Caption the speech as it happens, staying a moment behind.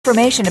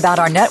Information about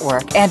our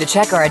network and to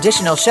check our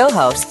additional show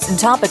hosts and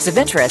topics of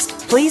interest,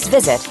 please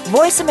visit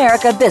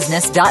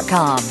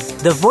voiceamericabusiness.com.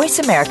 The Voice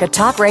America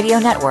Talk Radio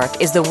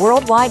Network is the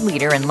worldwide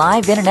leader in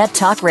live Internet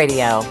talk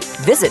radio.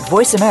 Visit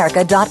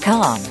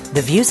voiceamerica.com.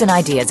 The views and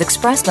ideas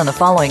expressed on the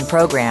following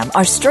program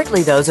are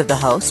strictly those of the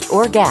host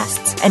or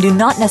guests and do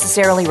not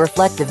necessarily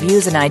reflect the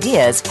views and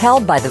ideas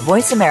held by the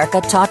Voice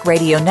America Talk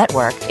Radio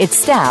Network, its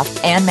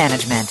staff, and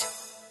management.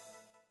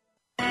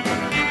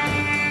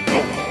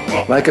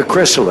 Like a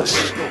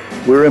chrysalis,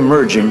 we're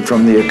emerging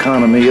from the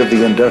economy of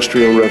the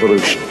Industrial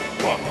Revolution,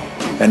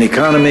 an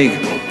economy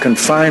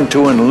confined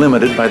to and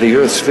limited by the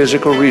Earth's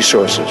physical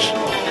resources,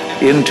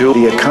 into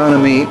the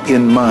economy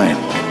in mind,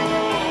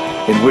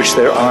 in which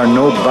there are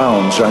no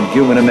bounds on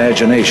human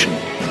imagination,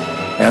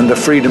 and the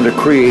freedom to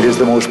create is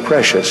the most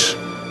precious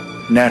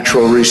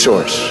natural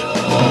resource.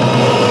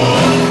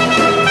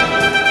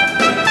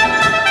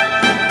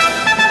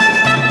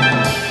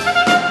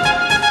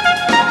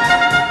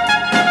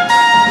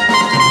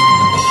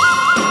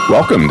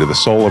 Welcome to the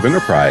Soul of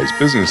Enterprise,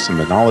 Business and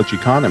the Knowledge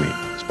Economy,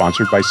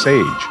 sponsored by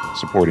SAGE,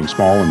 supporting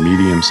small and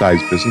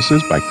medium-sized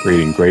businesses by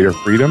creating greater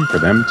freedom for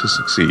them to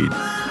succeed.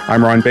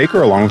 I'm Ron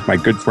Baker, along with my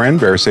good friend,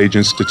 VeraSage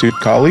Institute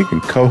colleague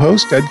and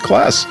co-host, Ed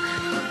Kless.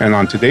 And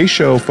on today's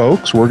show,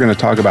 folks, we're going to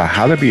talk about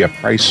how to be a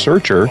price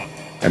searcher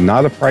and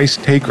not a price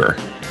taker.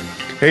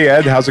 Hey,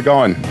 Ed, how's it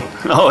going?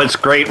 Oh, it's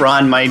great,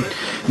 Ron. My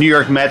New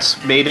York Mets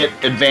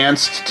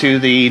advanced to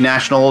the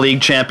National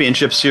League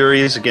Championship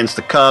Series against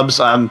the Cubs.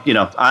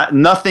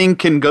 Nothing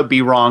can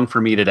be wrong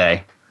for me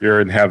today. You're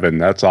in heaven.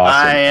 That's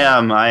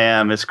awesome. I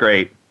am. It's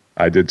great.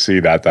 I did see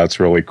that.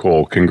 That's really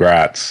cool.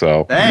 Congrats.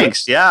 So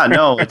thanks. Yeah,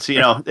 no, it's,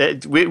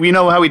 we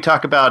know how we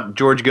talk about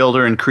George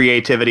Gilder and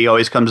creativity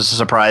always comes as a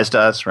surprise to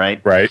us,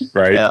 right? Right.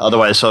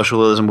 Otherwise,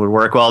 socialism would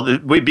work. Well,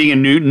 being a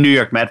New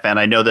York Met fan,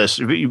 I know this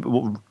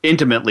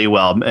intimately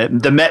well.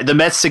 The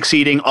Mets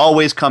succeeding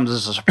always comes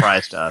as a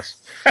surprise to us.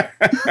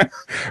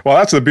 Well,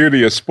 that's the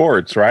beauty of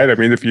sports, right? I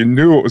mean, if you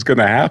knew it was going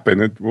to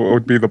happen, it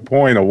would be the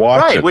point of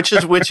watching. Right, which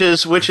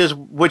is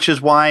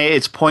why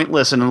it's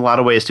pointless in a lot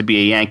of ways to be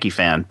a Yankee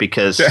fan,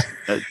 because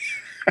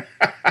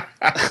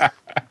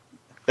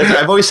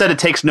I've always said it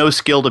takes no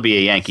skill to be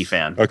a Yankee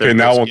fan. Okay,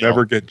 now we'll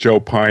never get Joe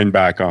Pine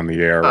back on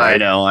the air,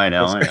 right? I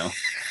know.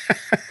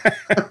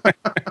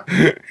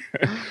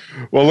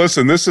 Well,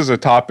 listen, this is a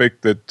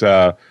topic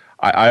that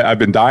I've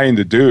been dying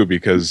to do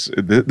because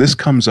this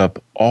comes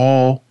up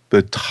all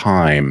the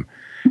time.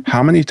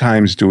 How many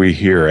times do we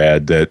hear,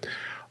 Ed, that,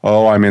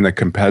 oh, I'm in a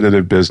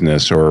competitive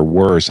business, or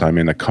worse, I'm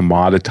in a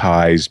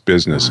commoditized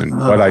business, and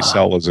what I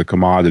sell is a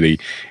commodity,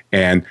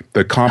 and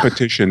the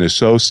competition is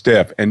so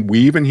stiff. And we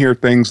even hear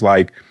things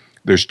like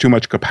there's too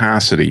much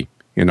capacity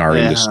in our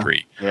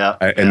industry.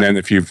 Then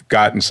if you've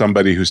gotten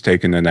somebody who's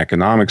taken an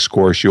economics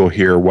course, you'll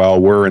hear,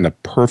 well, we're in a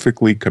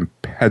perfectly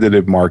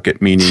competitive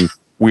market, meaning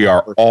we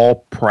are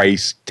all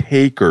price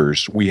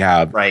takers. We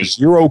have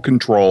zero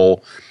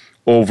control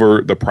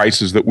over the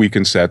prices that we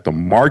can set. The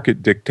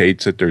market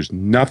dictates that there's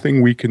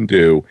nothing we can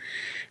do.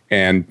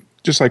 And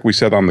just like we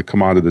said on the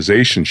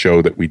commoditization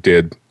show that we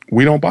did,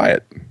 we don't buy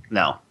it.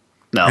 No,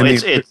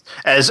 it's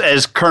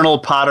as Colonel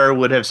Potter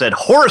would have said,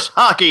 horse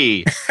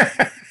hockey.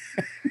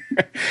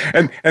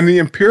 And the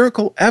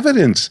empirical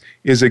evidence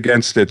is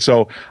against it.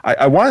 So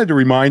I wanted to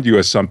remind you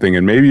of something,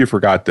 and maybe you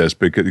forgot this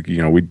because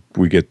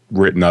we get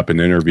written up and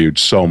interviewed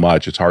so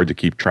much, it's hard to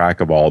keep track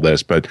of all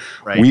this. But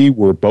we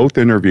were both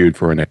interviewed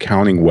for an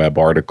Accounting Web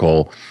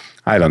article.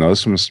 I don't know,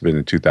 this must have been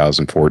in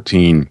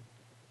 2014.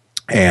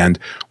 And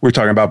we're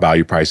talking about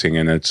value pricing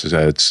and its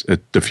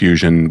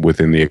diffusion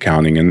within the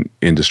accounting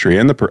industry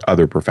and the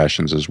other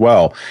professions as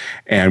well.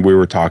 And we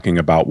were talking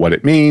about what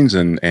it means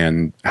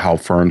and how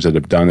firms that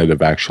have done it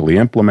have actually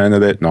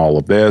implemented it and all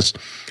of this.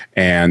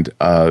 And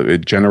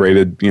it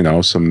generated,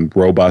 some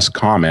robust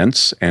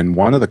comments. And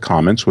one of the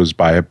comments was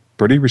by a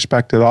pretty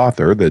respected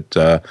author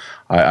that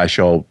I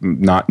shall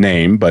not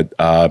name, but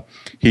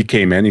he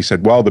came in. He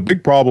said, "Well, the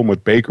big problem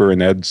with Baker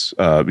and Ed's,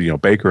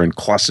 Baker and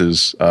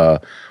Kless's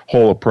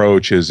whole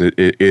approach is it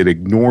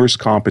ignores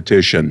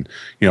competition.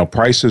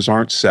 Prices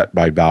aren't set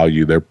by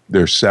value;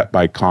 they're set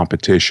by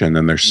competition,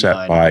 and they're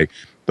set by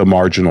the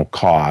marginal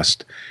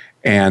cost."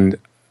 And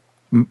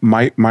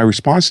my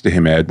response to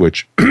him, Ed,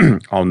 which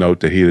I'll note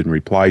that he didn't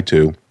reply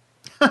to,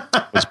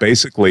 was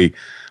basically,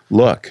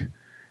 look,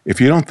 if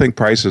you don't think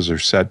prices are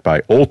set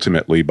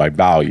ultimately by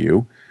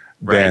value,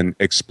 then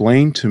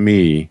explain to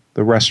me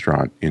the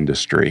restaurant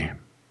industry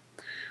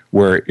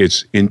where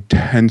it's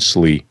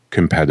intensely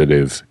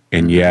competitive,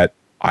 and yet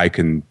I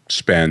can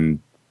spend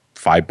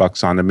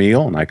 $5 on a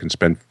meal and I can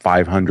spend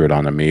 $500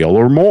 on a meal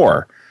or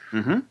more.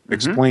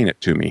 Explain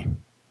it to me.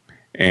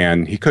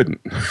 And he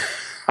couldn't,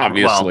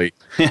 obviously.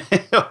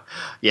 Well,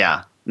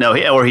 yeah. No,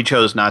 he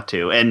chose not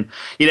to, and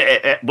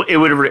it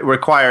would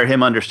require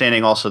him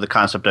understanding also the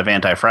concept of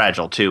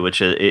anti-fragile too,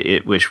 which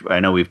I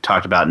know we've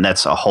talked about, and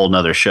that's a whole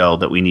nother show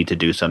that we need to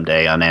do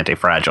someday on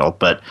anti-fragile.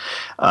 But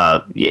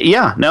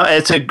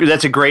that's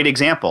a great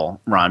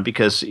example, Ron,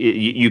 because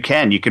you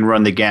can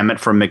run the gamut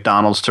from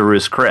McDonald's to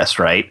Ruth's Chris,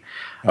 right?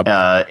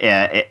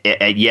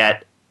 and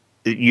yet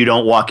you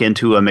don't walk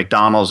into a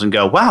McDonald's and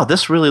go, wow,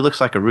 this really looks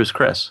like a Ruth's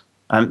Chris.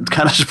 I'm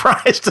kind of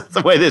surprised at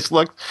the way this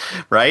looks,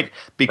 right?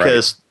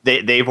 Because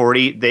they've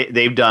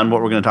done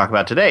what we're going to talk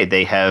about today.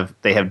 They have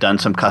done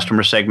some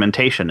customer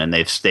segmentation, and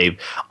they've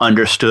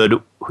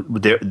understood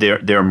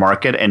their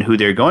market and who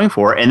they're going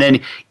for, and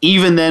then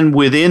even then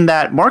within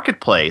that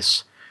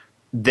marketplace,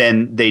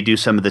 then they do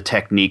some of the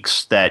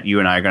techniques that you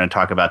and I are going to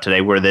talk about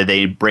today, where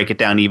they break it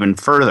down even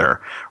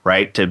further,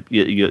 right? To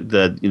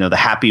the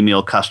Happy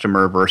Meal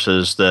customer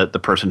versus the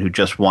person who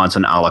just wants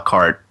an a la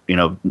carte,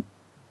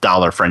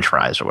 dollar French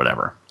fries or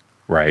whatever.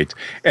 Right.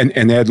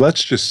 And Ed,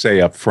 let's just say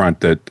up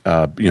front that,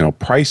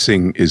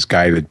 pricing is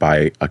guided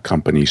by a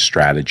company's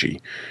strategy,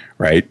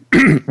 right?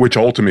 Which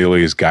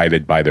ultimately is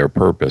guided by their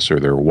purpose or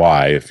their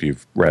why, if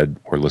you've read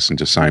or listened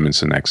to Simon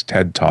Sinek's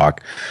TED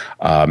Talk.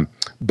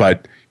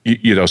 But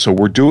so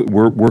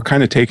we're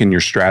kind of taking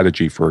your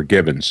strategy for a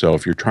given. So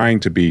if you're trying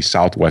to be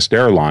Southwest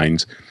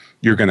Airlines,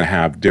 you're going to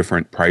have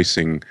different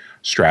pricing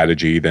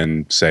strategy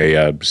than,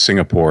 say,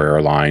 Singapore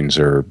Airlines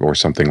or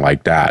something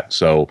like that.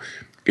 So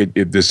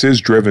this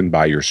is driven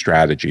by your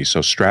strategy.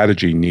 So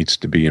strategy needs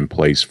to be in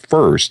place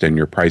first, and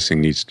your pricing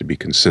needs to be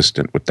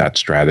consistent with that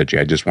strategy.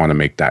 I just want to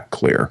make that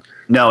clear.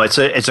 No, it's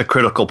a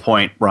critical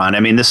point, Ron.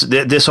 I mean,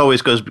 this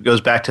always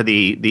goes back to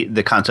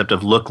the concept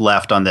of look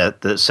left on the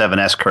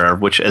 7S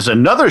curve, which is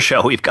another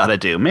show we've got to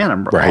do. Man,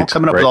 I'm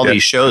coming up with all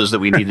these shows that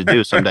we need to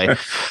do someday.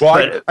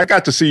 Well, I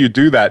got to see you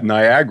do that in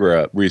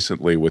Niagara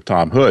recently with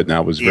Tom Hood, and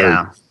that was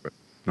very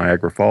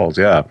Niagara Falls.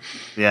 Yeah.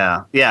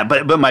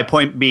 But my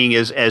point being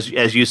is, as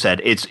you said,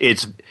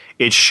 it's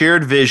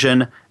shared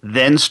vision,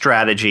 then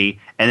strategy,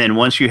 and then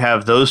once you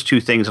have those two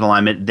things in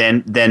alignment,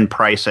 then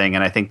pricing.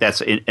 And I think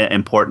that's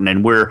important.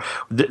 And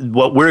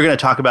what we're going to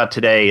talk about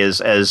today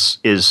is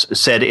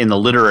said in the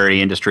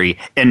literary industry,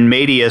 in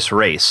medias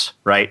res,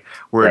 right?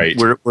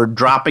 We're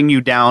dropping you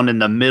down in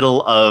the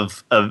middle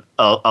of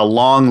a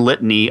long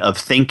litany of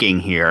thinking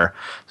here.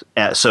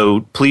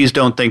 So please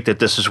don't think that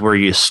this is where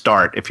you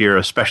start.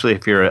 Especially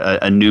if you're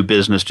a new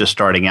business just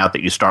starting out,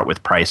 that you start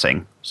with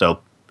pricing. So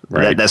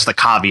that's the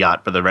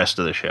caveat for the rest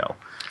of the show.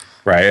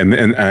 Right,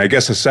 and I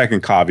guess a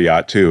second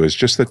caveat too is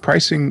just that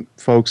pricing,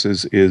 folks,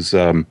 is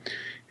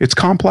it's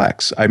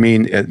complex. I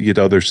mean,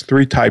 there's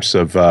three types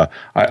of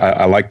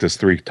I like this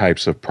three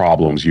types of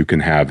problems you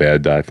can have,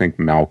 Ed. I think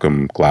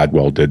Malcolm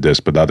Gladwell did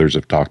this, but others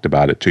have talked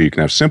about it too. You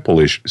can have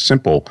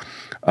simple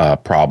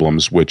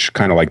problems, which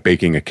kind of like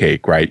baking a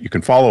cake, right? You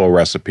can follow a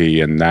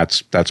recipe, and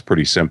that's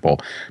pretty simple.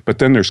 But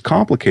then there's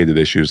complicated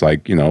issues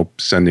like,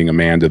 sending a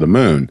man to the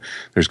moon.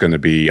 There's going to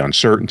be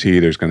uncertainty.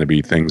 There's going to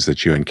be things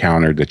that you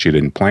encountered that you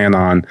didn't plan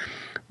on.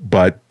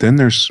 But then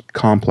there's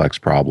complex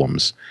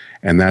problems.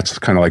 And that's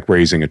kind of like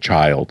raising a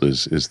child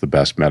is the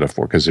best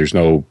metaphor, because there's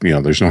no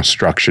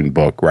instruction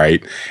book,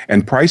 right?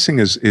 And pricing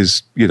is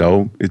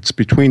it's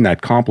between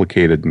that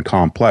complicated and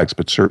complex,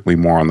 but certainly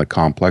more on the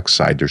complex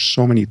side. There's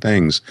so many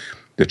things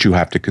that you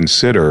have to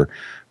consider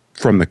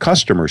from the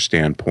customer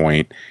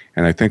standpoint.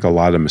 And I think a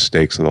lot of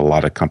mistakes that a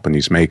lot of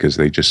companies make is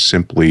they just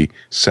simply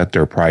set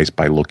their price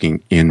by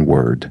looking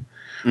inward,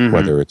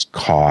 whether it's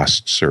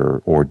costs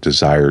or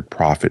desired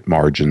profit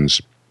margins,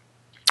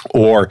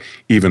 or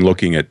even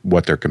looking at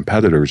what their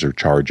competitors are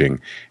charging.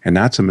 And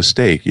that's a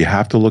mistake. You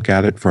have to look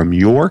at it from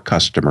your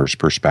customer's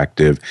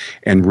perspective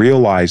and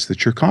realize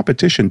that your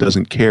competition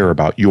doesn't care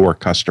about your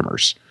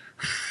customers.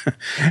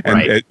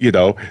 And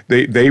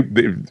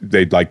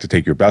they'd like to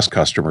take your best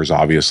customers,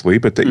 obviously,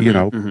 but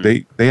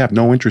they have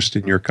no interest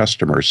in your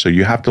customers. So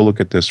you have to look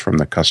at this from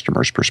the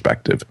customer's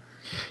perspective.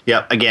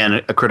 Yeah,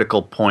 again, a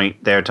critical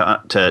point there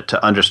to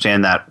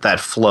understand that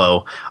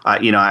flow. I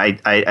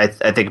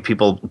think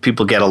people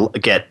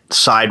get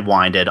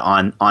sidewinded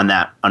on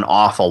that an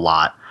awful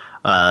lot.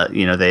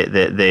 It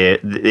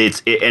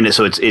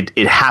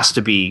has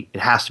to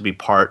be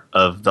part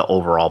of the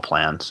overall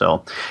plan.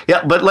 So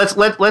yeah, but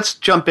let's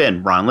jump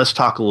in, Ron. Let's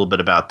talk a little bit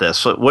about this.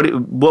 So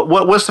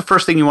what's the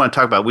first thing you want to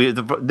talk about?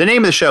 The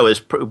name of the show is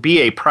Be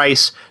a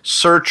Price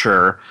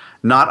Searcher,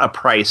 Not a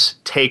Price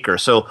Taker.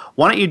 So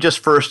why don't you just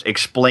first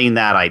explain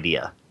that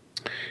idea?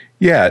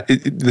 Yeah,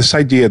 this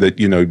idea that,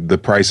 the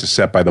price is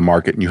set by the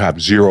market and you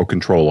have zero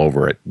control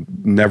over it.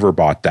 Never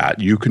bought that.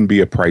 You can be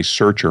a price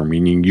searcher,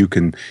 meaning you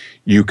can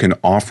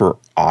offer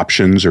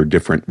options or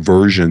different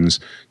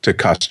versions to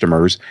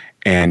customers,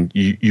 and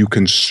you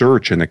can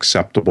search an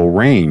acceptable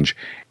range.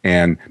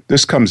 And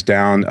this comes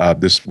down,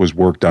 this was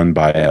work done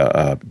by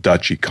a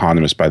Dutch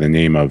economist by the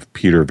name of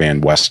Peter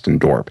van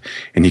Westendorp.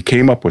 And he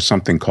came up with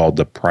something called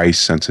the price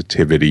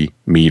sensitivity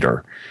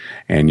meter.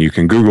 And you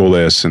can Google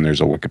this, and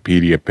there's a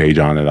Wikipedia page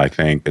on it, I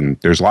think. And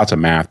there's lots of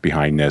math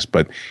behind this,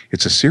 but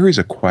it's a series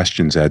of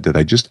questions, Ed, that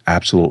I just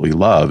absolutely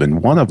love.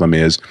 And one of them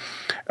is,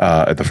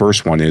 the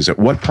first one is, at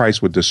what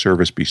price would this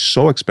service be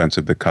so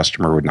expensive the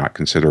customer would not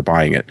consider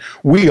buying it?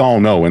 We all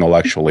know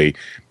intellectually,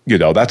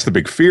 that's the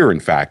big fear,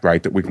 in fact,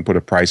 right? That we can put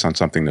a price on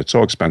something that's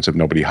so expensive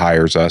nobody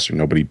hires us or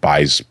nobody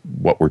buys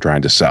what we're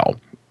trying to sell.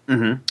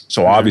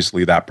 So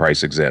obviously that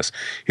price exists.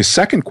 His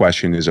second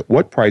question is, at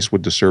what price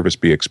would the service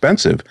be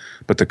expensive,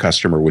 but the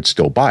customer would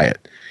still buy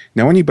it?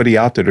 Now, anybody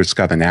out there that's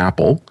got an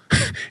Apple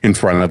in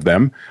front of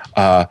them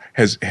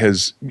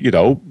has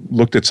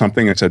looked at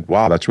something and said,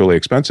 wow, that's really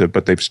expensive,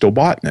 but they've still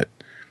bought it.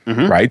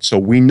 Right? So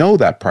we know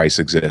that price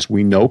exists.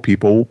 We know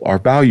people are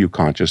value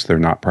conscious. They're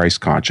not price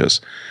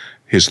conscious.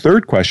 His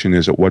third question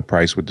is, at what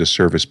price would the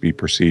service be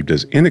perceived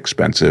as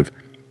inexpensive,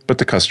 but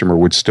the customer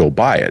would still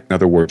buy it? In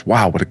other words,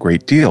 wow, what a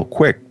great deal.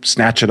 Quick,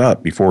 snatch it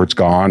up before it's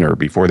gone or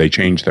before they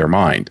change their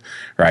mind,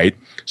 right?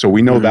 So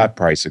we know that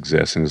price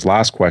exists. And his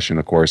last question,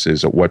 of course,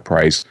 is, at what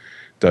price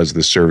does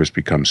the service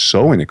become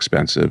so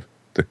inexpensive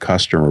the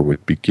customer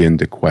would begin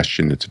to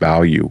question its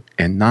value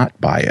and not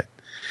buy it?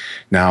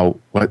 Now,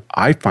 what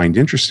I find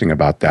interesting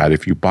about that,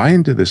 if you buy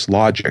into this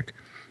logic,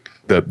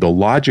 the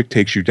logic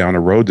takes you down a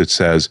road that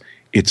says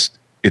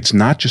it's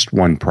not just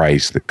one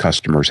price that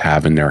customers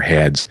have in their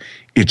heads.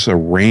 It's a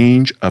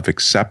range of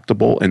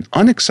acceptable and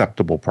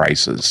unacceptable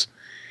prices.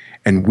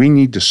 And we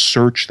need to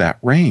search that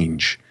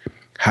range.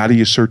 How do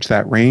you search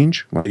that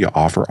range? Well, you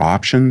offer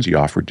options, you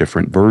offer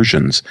different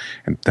versions.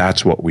 And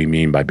that's what we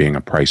mean by being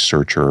a price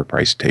searcher or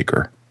price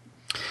taker.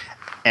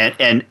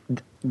 And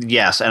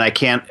yes, and I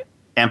can't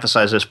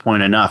emphasize this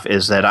point enough,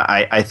 is that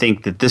I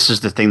think that this is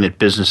the thing that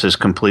businesses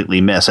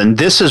completely miss. And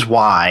this is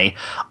why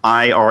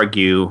I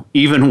argue,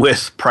 even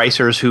with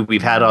pricers who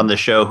we've had on the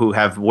show who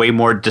have way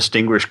more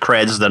distinguished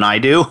creds than I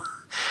do,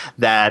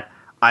 that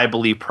I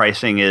believe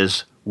pricing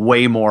is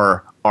way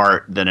more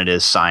art than it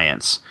is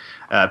science.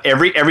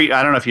 Every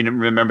I don't know if you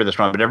remember this,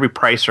 Ron, but every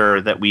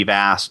pricer that we've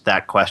asked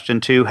that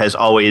question to has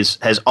always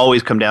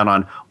come down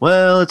on,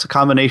 well, it's a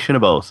combination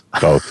of both.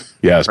 Both,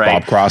 yes. Right?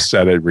 Bob Cross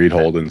said it. Reed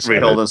Holden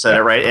said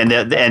it, right?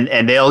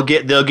 And they'll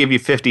give you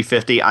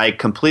 50-50. I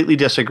completely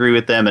disagree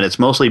with them, and it's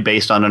mostly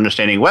based on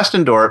understanding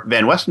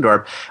Van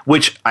Westendorp,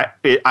 which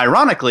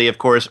ironically, of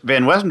course,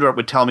 Van Westendorp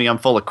would tell me I'm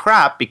full of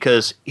crap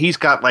because he's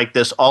got like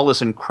all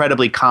this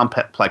incredibly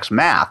complex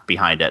math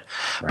behind it,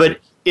 right. But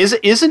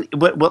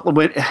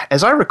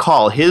as I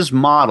recall, his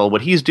model,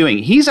 what he's doing,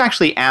 he's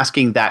actually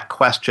asking that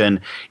question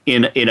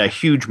in a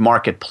huge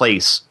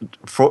marketplace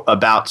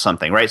about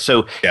something, right?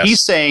 So yes.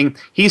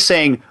 he's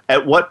saying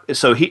at what,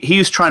 so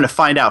he's trying to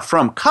find out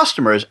from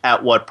customers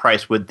at what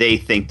price would they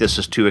think this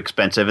is too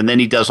expensive, and then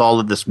he does all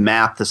of this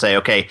math to say,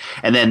 okay,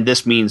 and then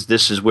this means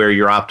this is where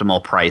your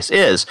optimal price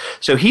is.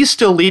 So he's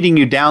still leading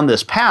you down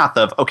this path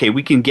of, okay,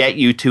 we can get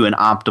you to an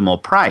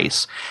optimal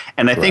price,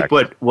 and I think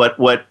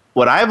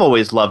what I've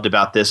always loved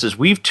about this is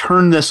we've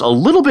turned this a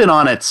little bit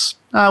on its,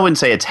 I wouldn't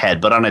say its head,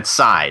 but on its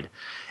side,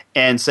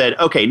 and said,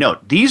 okay, no,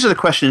 these are the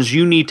questions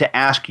you need to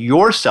ask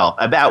yourself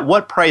about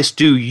what price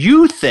do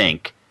you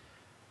think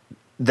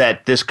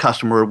that this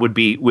customer would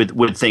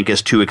think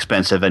is too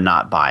expensive and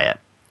not buy it.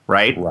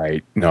 Right?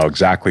 Right. No,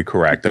 exactly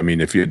correct. I mean,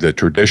 if the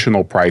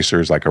traditional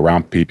pricers, like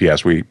around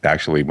PPS, we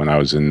actually, when I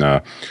was in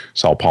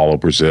Sao Paulo,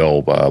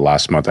 Brazil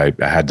last month, I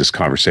had this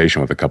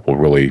conversation with a couple of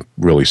really,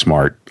 really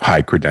smart,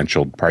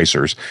 high-credentialed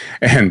pricers.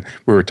 And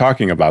we were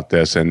talking about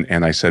this, and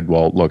I said,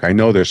 well, look, I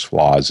know there's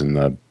flaws in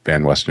the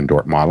Van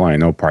Westendorp model. I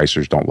know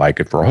pricers don't like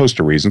it for a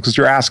host of reasons because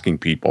you're asking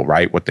people,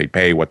 right, what they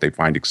pay, what they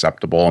find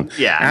acceptable. And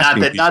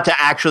not to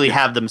actually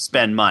have them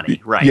spend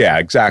money, right? Yeah,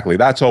 exactly.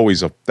 That's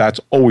always a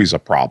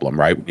problem,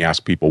 right? When you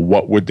ask people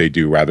what would they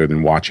do rather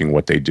than watching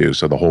what they do,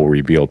 so the whole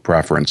revealed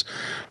preference.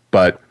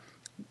 But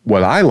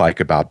what I like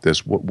about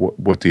this,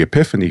 what the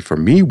epiphany for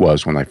me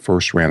was when I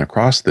first ran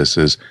across this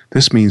is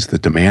this means the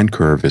demand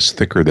curve is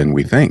thicker than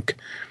we think.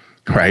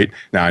 Right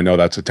now, I know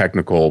that's a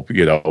technical,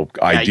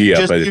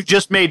 idea, but you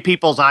just made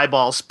people's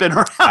eyeballs spin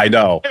around. I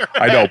know,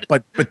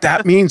 but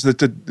that means that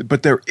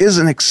there is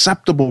an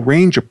acceptable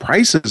range of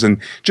prices,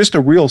 and just a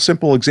real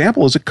simple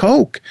example is a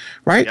Coke,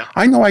 right? Yeah.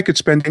 I know I could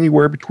spend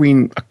anywhere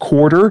between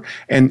 $0.25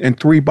 and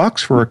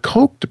 $3 for a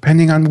Coke,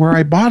 depending on where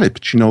I bought it.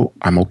 But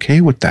I'm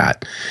okay with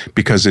that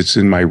because it's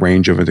in my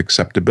range of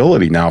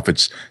acceptability. Now, if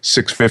it's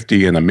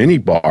 $6.50 in a mini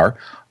bar,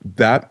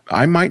 that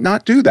I might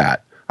not do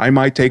that. I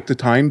might take the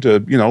time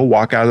to,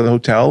 walk out of the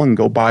hotel and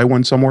go buy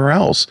one somewhere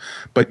else.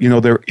 But,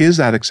 there is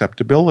that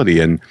acceptability.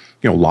 And,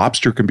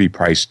 lobster can be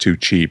priced too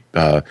cheap,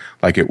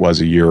 like it was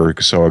a year or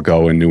so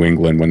ago in New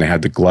England when they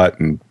had the glut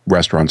and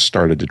restaurants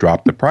started to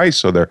drop the price.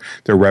 So their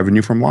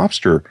revenue from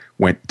lobster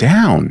went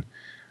down,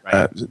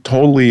 right.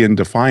 Totally in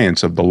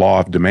defiance of the law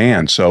of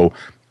demand. So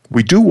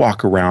we do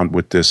walk around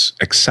with this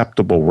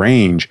acceptable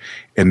range,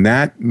 and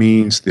that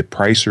means the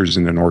pricers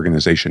in an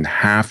organization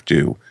have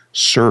to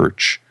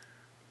search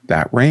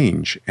that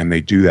range, and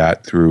they do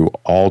that through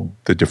all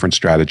the different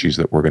strategies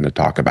that we're going to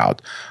talk about.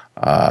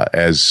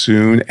 As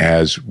soon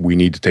as we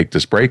need to take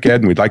this break, Ed,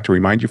 and we'd like to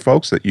remind you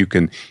folks that you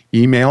can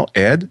email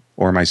Ed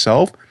or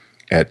myself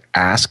at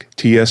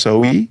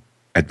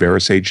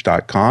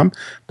asktsoe@verasage.com.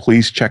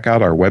 Please check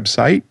out our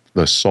website,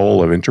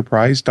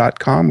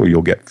 thesoulofenterprise.com, where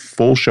you'll get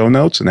full show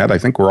notes. And Ed, I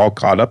think we're all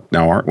caught up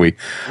now, aren't we?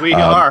 We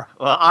are.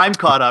 Well, I'm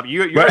caught up.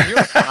 You're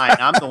fine.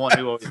 I'm the one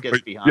who always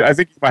gets behind. Yeah, I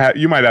think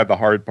you might have the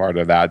hard part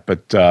of that.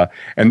 But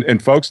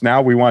and folks,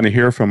 now we want to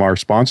hear from our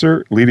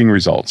sponsor, Leading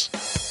Results.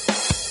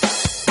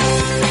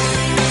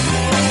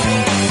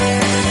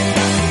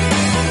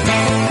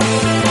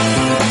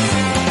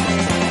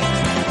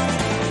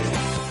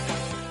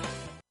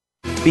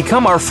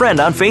 Become our friend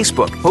on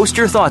Facebook. Post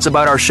your thoughts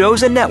about our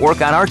shows and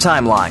network on our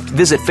timeline.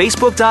 Visit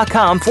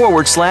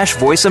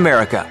facebook.com/Voice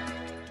America.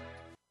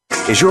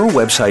 Is your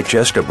website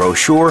just a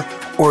brochure,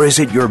 or is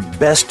it your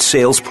best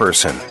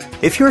salesperson?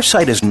 If your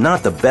site is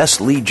not the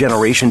best lead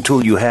generation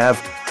tool you have,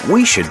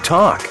 we should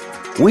talk.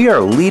 We are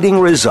Leading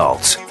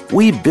Results.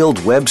 We build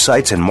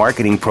websites and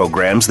marketing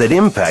programs that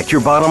impact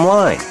your bottom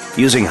line.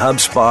 Using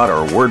HubSpot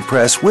or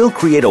WordPress, we'll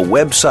create a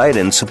website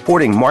and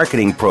supporting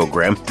marketing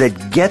program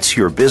that gets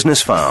your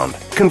business found,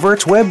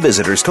 converts web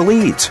visitors to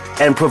leads,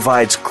 and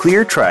provides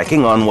clear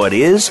tracking on what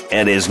is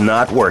and is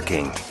not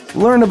working.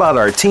 Learn about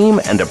our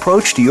team and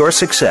approach to your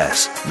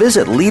success.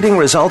 Visit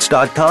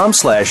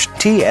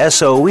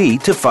leadingresults.com/TSOE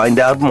to find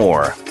out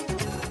more.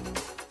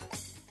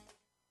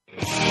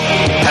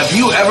 Have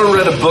you ever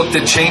read a book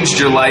that changed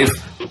your life?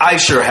 I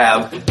sure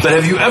have. But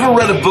have you ever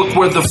read a book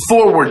where the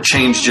foreword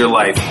changed your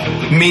life?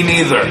 Me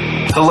neither.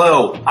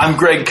 Hello, I'm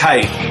Greg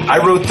Kite. I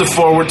wrote the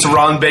foreword to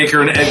Ron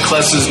Baker and Ed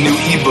Kless's new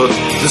ebook,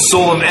 The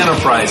Soul of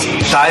Enterprise,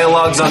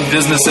 Dialogues on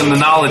Business and the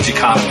Knowledge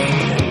Economy.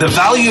 The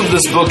value of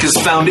this book is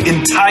found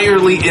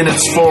entirely in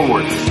its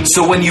foreword.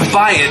 So when you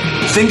buy it,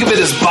 think of it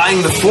as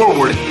buying the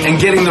foreword and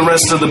getting the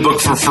rest of the book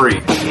for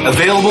free.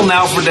 Available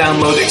now for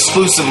download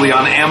exclusively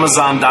on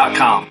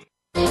Amazon.com.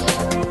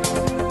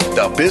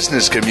 The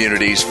business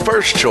community's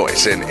first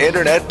choice in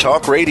Internet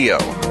Talk Radio.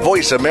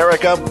 Voice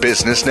America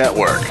Business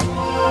Network.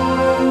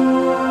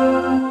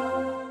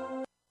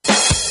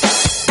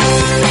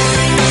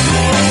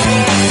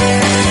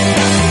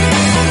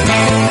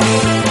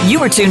 You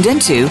are tuned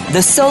into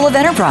The Soul of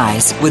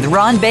Enterprise with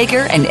Ron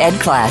Baker and Ed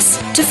Kless.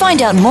 To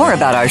find out more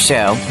about our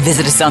show,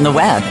 visit us on the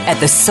web at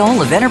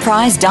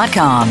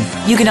thesoulofenterprise.com.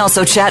 You can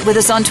also chat with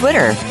us on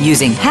Twitter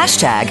using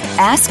hashtag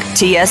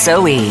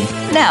AskTSOE.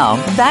 Now,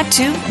 back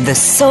to The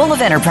Soul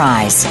of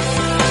Enterprise.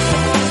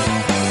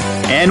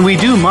 And we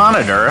do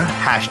monitor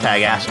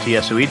hashtag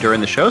AskTSOE during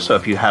the show, so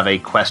if you have a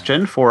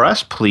question for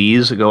us,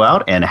 please go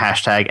out and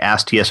hashtag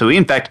AskTSOE.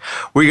 In fact,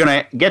 we're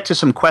going to get to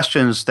some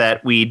questions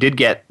that we did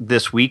get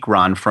this week,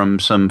 Ron, from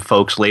some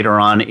folks later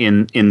on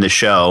in the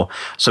show.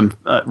 Some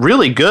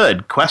really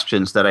good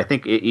questions that I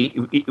think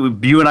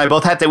you and I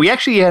both had that we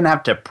actually didn't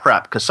have to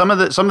prep, because some of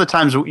the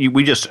times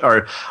we just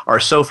are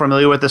so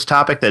familiar with this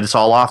topic that it's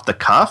all off the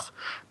cuff.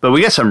 But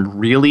we got some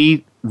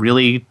really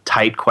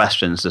tight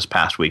questions this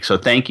past week. So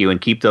thank you, and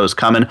keep those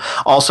coming.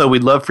 Also,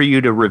 we'd love for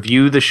you to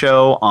review the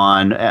show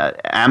on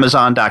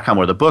Amazon.com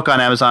or the book on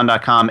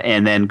Amazon.com,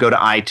 and then go to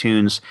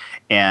iTunes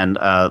and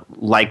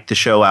like the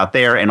show out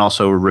there, and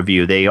also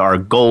review. They are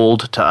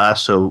gold to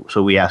us, so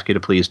we ask you to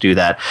please do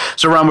that.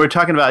 So, Ron, we're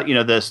talking about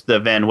the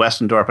Van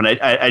Westendorp, and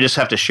I just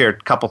have to share a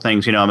couple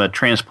things. I'm a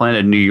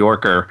transplanted New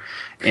Yorker,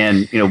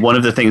 and one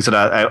of the things that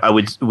I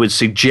would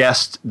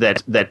suggest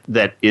that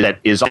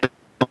is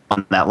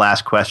on that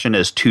last question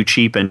is too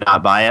cheap and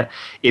not buy it.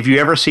 If you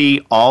ever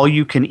see all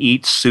you can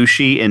eat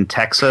sushi in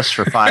Texas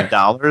for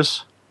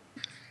 $5,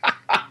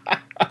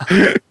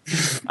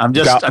 I'm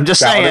just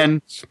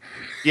saying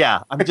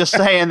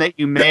that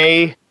you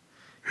may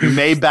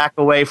back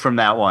away from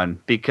that one,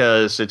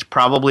 because it's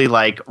probably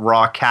like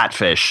raw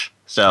catfish.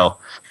 So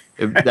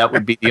that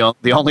would be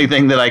the only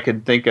thing that I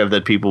could think of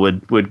that people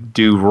would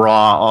do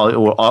raw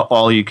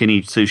all you can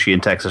eat sushi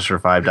in Texas for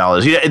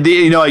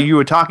 $5. You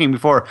were talking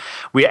before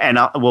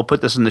we'll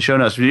put this in the show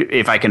notes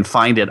if I can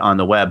find it on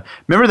the web.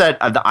 Remember that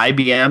the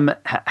IBM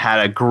had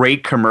a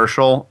great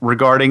commercial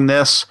regarding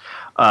this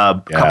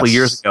a couple of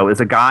years ago.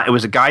 It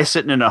was a guy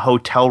sitting in a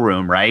hotel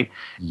room, right?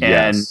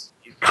 Yes. And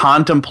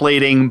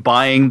contemplating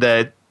buying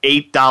the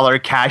 $8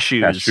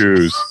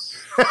 cashews.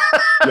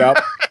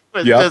 Yep.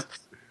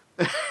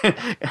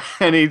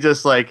 And he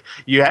just like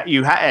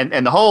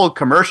and the whole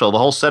commercial, the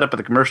whole setup of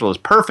the commercial is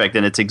perfect,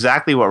 and it's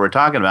exactly what we're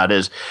talking about.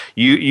 Is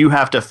you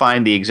have to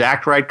find the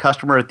exact right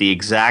customer at the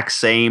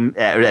exact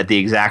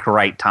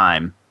right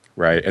time,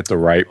 right, at the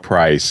right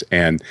price.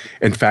 And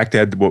in fact,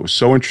 Ed, what was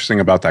so interesting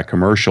about that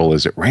commercial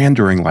is it ran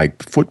during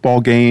like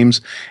football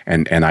games,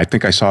 and I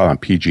think I saw it on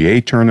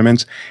PGA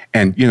tournaments,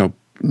 and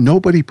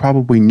nobody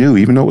probably knew,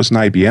 even though it was an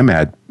IBM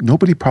ad,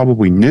 nobody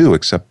probably knew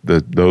except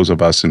those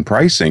of us in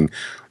pricing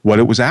what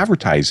it was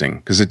advertising,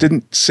 because it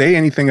didn't say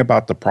anything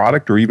about the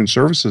product or even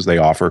services they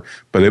offer,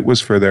 but it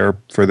was for their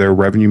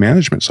revenue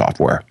management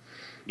software.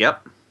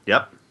 Yep.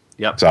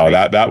 So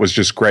that was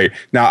just great.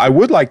 Now, I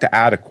would like to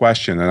add a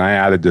question, and I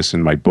added this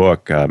in my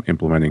book,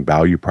 Implementing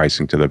Value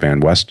Pricing to the Van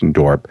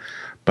Westendorp,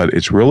 but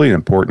it's really an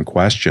important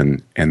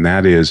question, and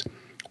that is,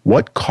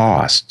 what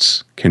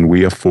costs can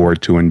we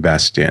afford to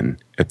invest in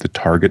at the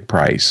target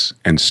price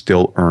and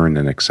still earn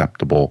an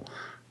acceptable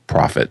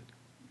profit?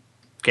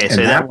 Okay,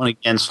 say that one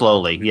again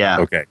slowly. Yeah.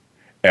 Okay.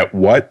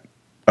 What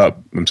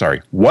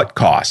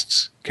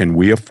costs can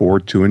we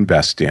afford to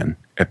invest in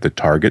at the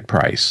target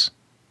price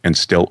and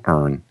still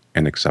earn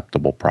an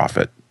acceptable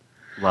profit?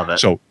 Love it.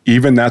 So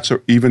even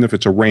if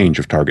it's a range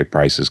of target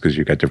prices, because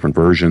you've got different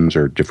versions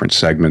or different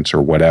segments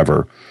or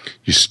whatever,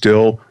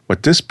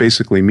 what this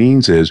basically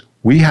means is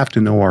we have to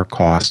know our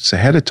costs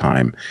ahead of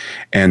time.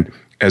 And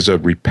as a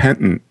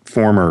repentant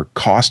former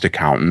cost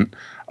accountant,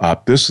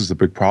 This is the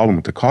big problem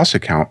with the cost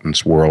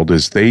accountants world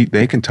is they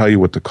can tell you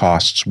what the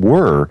costs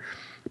were,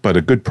 but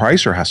a good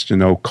pricer has to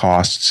know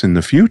costs in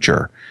the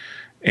future.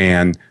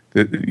 And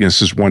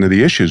this is one of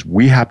the issues.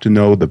 We have to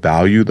know the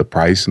value, the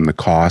price, and the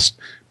cost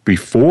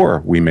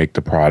before we make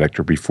the product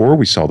or before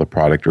we sell the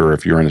product, or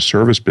if you're in a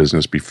service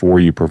business,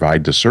 before you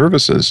provide the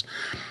services,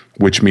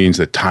 which means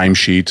that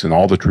timesheets and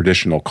all the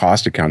traditional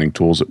cost accounting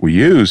tools that we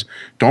use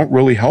don't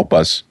really help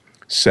us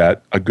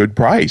set a good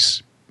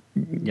price.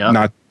 Yep.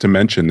 Not to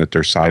mention that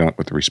they're silent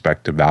with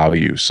respect to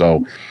value.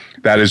 So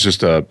that is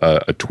just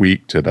a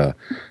tweak to the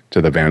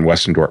Van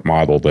Westendorp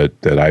model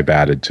that I've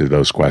added to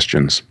those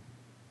questions.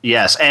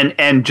 Yes,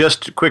 and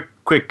just quick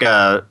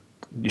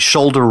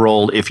shoulder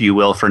roll, if you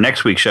will, for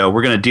next week's show.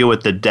 We're going to deal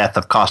with the death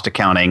of cost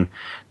accounting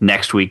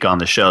next week on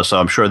the show. So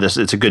I'm sure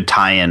it's a good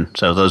tie-in.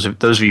 So those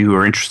of you who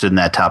are interested in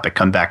that topic,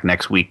 come back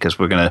next week because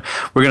we're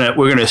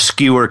gonna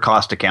skewer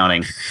cost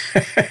accounting.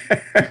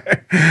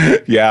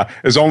 Yeah,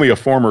 as only a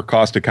former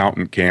cost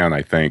accountant can,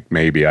 I think,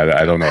 maybe.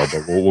 I don't know,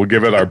 but we'll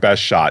give it our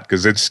best shot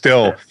because it's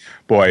still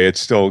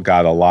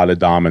got a lot of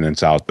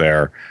dominance out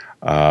there.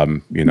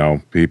 And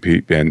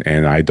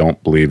I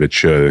don't believe it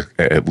should,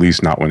 at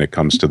least not when it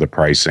comes to the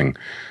pricing.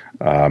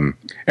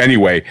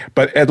 Anyway,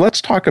 but Ed,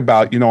 let's talk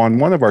about, on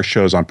one of our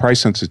shows, on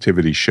Price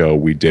Sensitivity show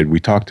we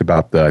talked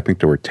about I think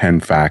there were 10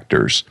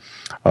 factors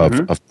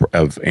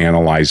of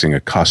analyzing a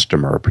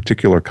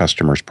particular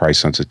customer's price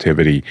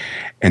sensitivity.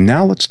 And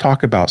now let's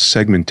talk about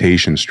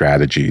segmentation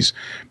strategies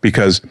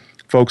because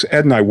folks,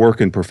 Ed and I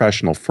work in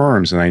professional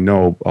firms, and I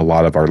know a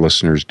lot of our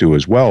listeners do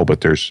as well,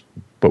 but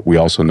we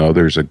also know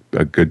there's a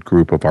good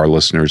group of our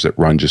listeners that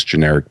run just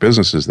generic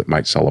businesses that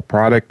might sell a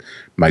product,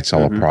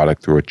 a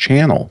product through a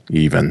channel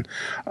even.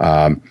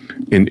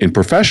 In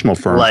professional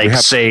firms... Like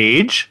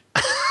Sage?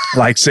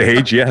 Like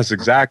Sage, yes,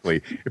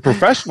 exactly.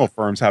 Professional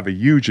firms have a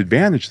huge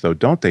advantage, though,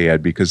 don't they,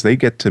 Ed? Because they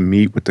get to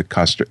meet with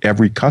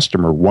every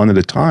customer one at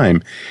a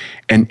time.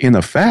 And in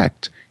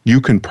effect, you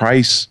can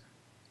price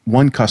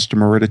one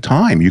customer at a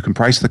time. You can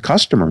price the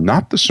customer,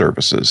 not the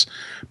services,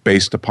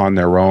 based upon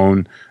their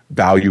own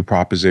value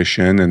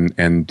proposition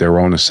and their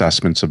own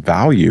assessments of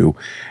value.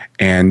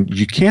 And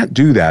you can't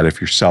do that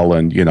if you're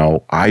selling,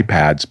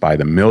 iPads by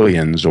the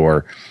millions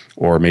or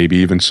maybe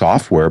even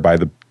software by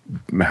the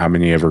how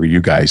many ever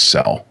you guys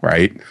sell,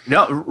 right?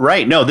 No,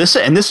 right. No, this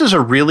is a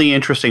really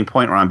interesting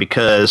point, Ron,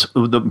 because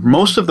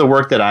most of the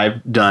work that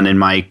I've done in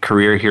my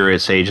career here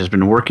at Sage has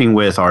been working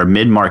with our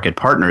mid-market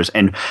partners.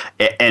 And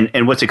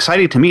what's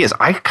exciting to me is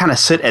I kind of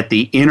sit at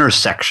the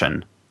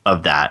intersection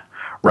of that,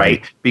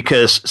 right?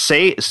 Because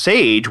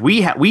Sage,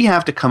 we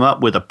have to come up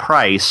with a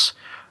price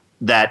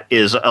that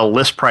is a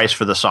list price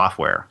for the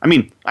software. I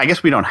mean, I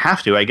guess we don't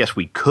have to. I guess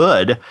we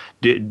could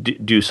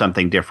do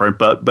something different.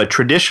 But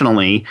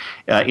traditionally,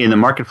 in the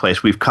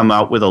marketplace, we've come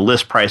out with a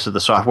list price of the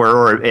software,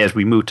 or as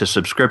we move to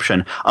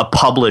subscription, a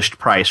published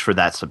price for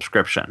that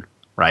subscription,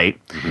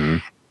 right? Mm-hmm.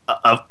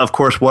 Of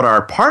course, what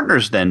our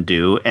partners then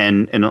do,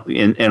 and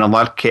in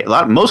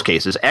most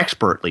cases,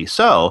 expertly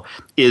so,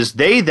 is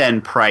they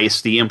then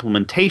price the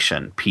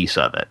implementation piece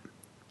of it,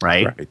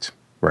 right?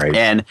 Right.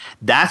 And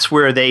that's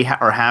where they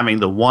are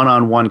having the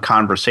one-on-one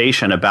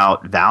conversation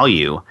about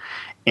value.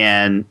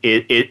 And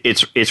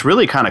it's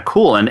really kind of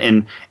cool.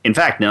 And in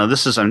fact,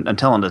 this is, I'm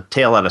telling the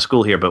tale out of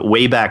school here, but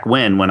way back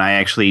when I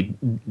actually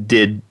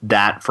did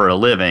that for a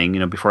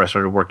living, before I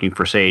started working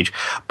for Sage.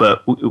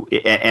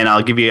 And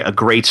I'll give you a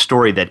great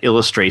story that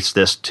illustrates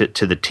this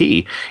to the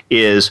T,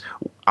 is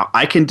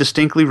I can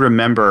distinctly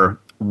remember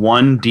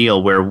one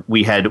deal where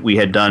we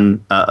had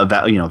done a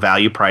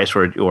value price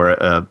or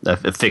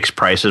a fixed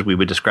price, as we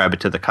would describe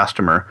it to the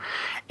customer,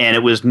 and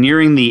it was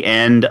nearing the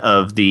end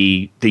of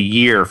the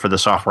year for the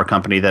software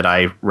company that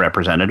I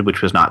represented,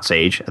 which was not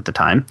Sage at the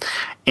time,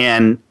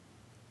 and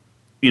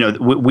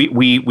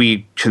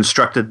we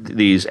constructed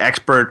these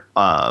expert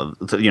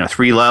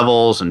 3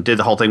 levels and did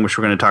the whole thing, which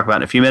we're going to talk about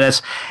in a few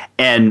minutes,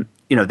 and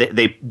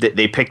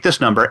they picked this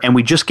number, and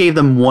we just gave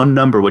them one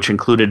number, which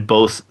included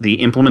both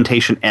the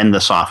implementation and the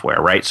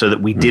software, right? So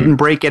that we didn't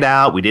break it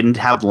out. We didn't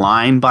have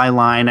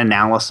line-by-line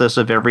analysis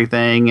of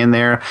everything in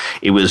there.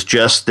 It was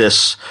just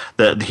this,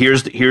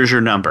 here's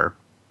your number,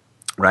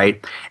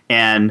 right?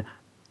 And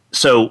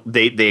so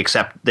they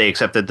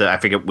accepted I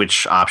forget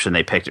which option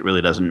they picked. It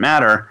really doesn't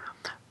matter.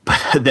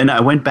 But then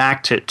I went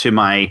back to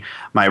my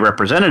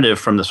representative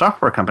from the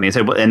software company and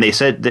said, and they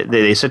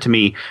said to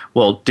me,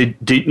 well, did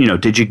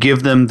you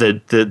give them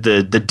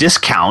the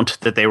discount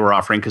that they were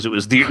offering because it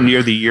was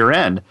near the year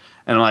end?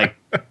 And I'm like,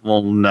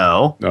 well,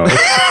 no.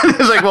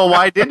 It's like, well,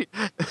 why didn't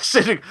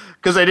you?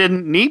 Because I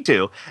didn't need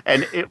to.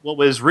 And what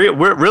was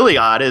really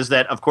odd is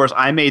that, of course,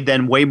 I made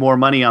then way more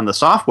money on the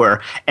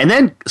software, and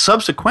then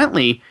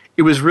subsequently.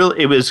 It was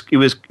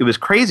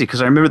crazy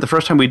because I remember the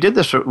first time we did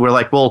this, we're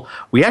like, well,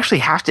 we actually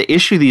have to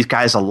issue these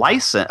guys a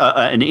license,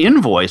 an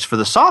invoice for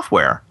the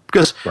software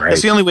because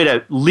that's the only way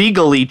to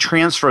legally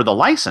transfer the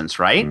license,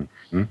 right?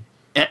 Mm-hmm.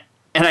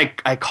 And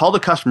I called the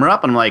customer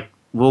up and I'm like,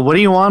 well, what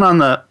do you want on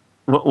the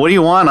what do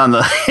you want on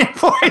the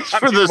invoice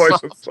for the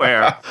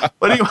software?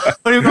 What do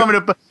you want me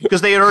to put?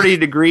 Because they had already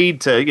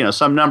agreed to,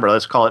 some number,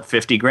 let's call it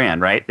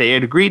 $50,000, right? They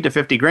had agreed to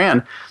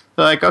 $50,000.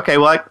 They're like, okay,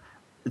 well,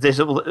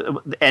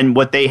 and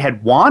what they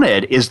had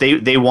wanted is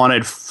they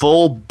wanted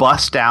full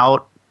bust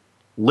out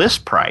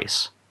list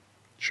price.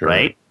 Sure.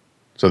 Right?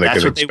 So they That's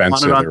could what they expense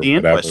wanted it on or the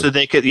whatever. invoice. So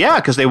they could,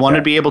 because they wanted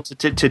to be able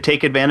to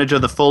take advantage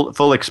of the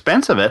full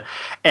expense of it.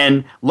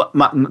 And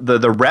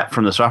the rep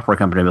from the software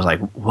company was like,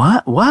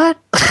 "What? What?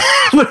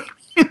 What do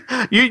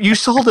you mean? You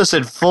sold us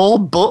at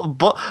full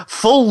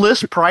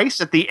list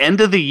price at the end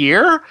of the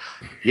year?"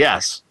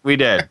 Yes, we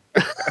did.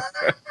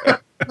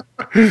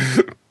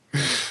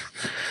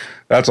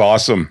 That's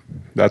awesome.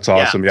 That's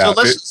awesome. Yeah.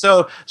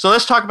 So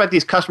let's talk about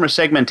these customer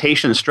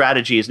segmentation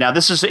strategies. Now,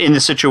 this is in the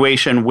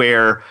situation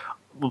where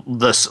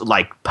this,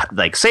 like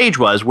Sage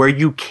was, where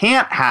you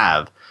can't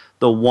have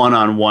the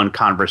one-on-one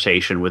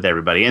conversation with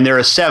everybody, and there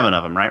are 7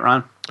 of them, right,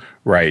 Ron?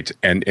 Right.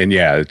 And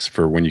yeah, it's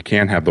for when you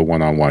can't have the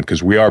one-on-one,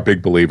 because we are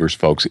big believers,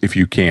 folks, if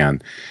you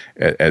can,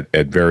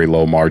 at very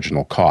low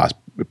marginal cost,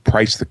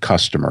 price the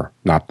customer,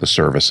 not the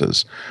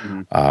services.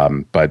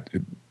 Mm-hmm. But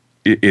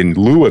in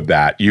lieu of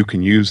that, you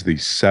can use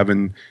these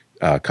 7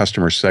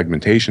 customer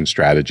segmentation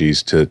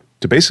strategies to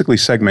basically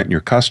segment your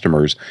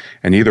customers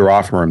and either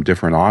offer them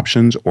different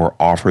options or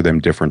offer them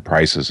different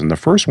prices. And the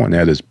first one,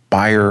 Ed, is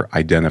buyer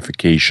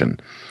identification.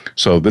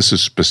 So this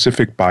is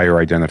specific buyer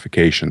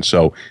identification.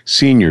 So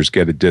seniors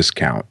get a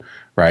discount,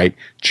 right?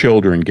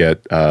 Children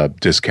get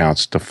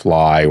discounts to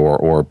fly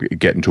or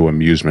get into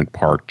amusement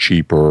park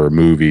cheaper, or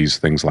movies,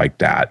 things like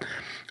that.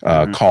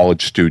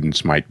 College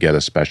students might get a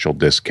special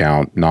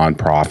discount,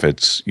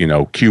 nonprofits,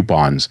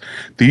 coupons.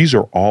 These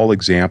are all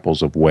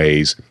examples of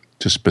ways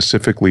to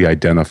specifically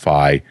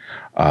identify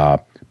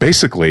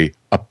basically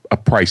a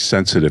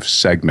price-sensitive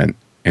segment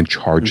and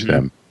charge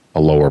them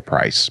a lower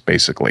price,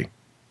 basically,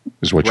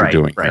 is what you're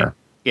doing here.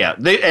 Yeah,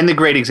 and the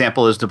great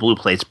example is the Blue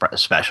Plate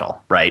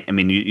special, right? I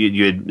mean,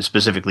 you had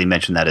specifically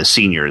mentioned that as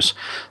seniors,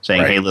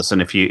 saying, "Hey,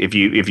 listen, if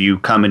you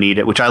come and eat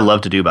it," which I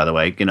love to do, by the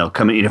way,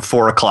 come and eat at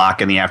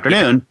 4:00 in the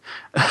afternoon,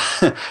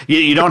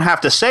 you don't have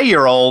to say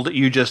you're old.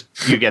 You get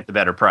the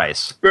better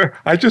price.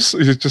 I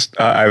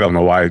don't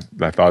know why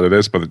I thought of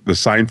this, but the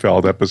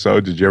Seinfeld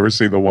episode. Did you ever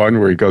see the one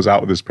where he goes out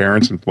with his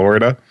parents in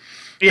Florida?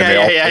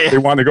 Yeah. They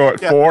want to go at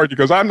 4. He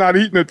goes, "I'm not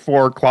eating at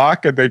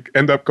 4:00," and they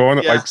end up going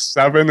at like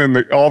 7,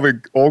 and all the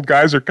old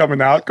guys are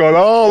coming out, going,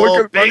 "Oh,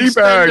 look at big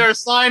spender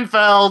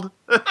Seinfeld."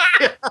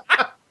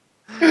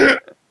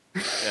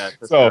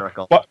 So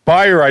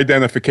buyer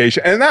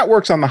identification, and that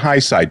works on the high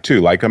side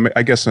too. Like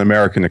I guess an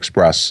American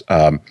Express,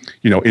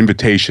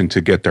 invitation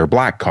to get their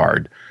black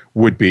card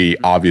would be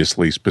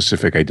obviously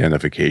specific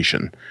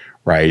identification,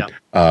 right?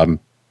 Yeah.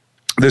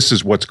 This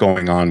is what's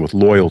going on with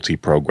loyalty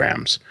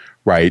programs.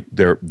 Right,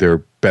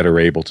 they're better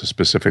able to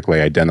specifically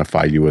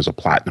identify you as a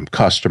platinum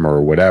customer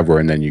or whatever,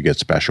 and then you get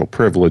special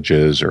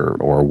privileges or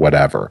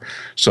whatever.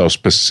 So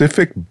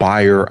specific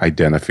buyer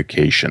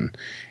identification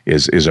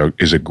is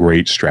a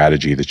great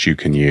strategy that you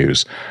can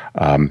use.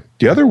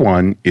 The other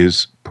one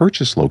is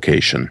purchase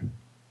location.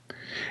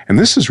 And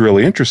this is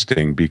really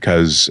interesting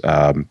because,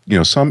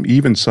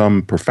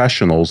 some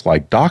professionals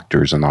like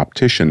doctors and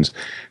opticians,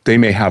 they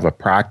may have a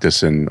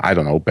practice in,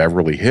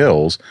 Beverly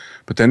Hills,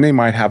 but then they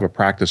might have a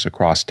practice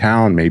across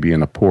town, maybe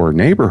in a poor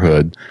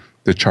neighborhood,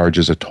 that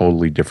charges a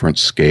totally different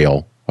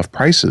scale of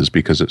prices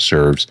because it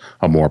serves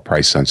a more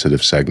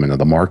price-sensitive segment of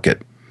the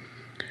market.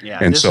 Yeah,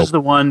 and this is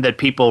the one that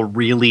people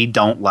really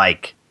don't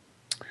like.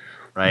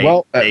 Right.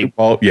 Well,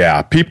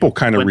 yeah. People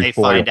kind of when they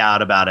find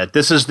out about it.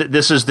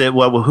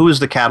 Who is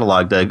the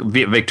catalog? The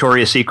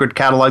Victoria's Secret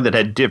catalog that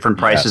had different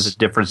prices at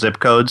different zip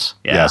codes.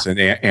 Yeah. Yes, and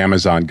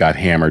Amazon got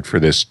hammered for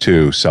this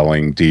too,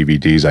 selling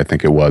DVDs. I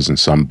think it was in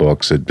some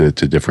books to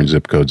different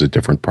zip codes at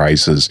different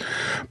prices.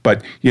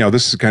 But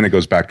this kind of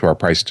goes back to our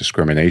price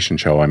discrimination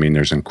show. I mean,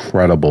 there's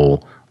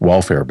incredible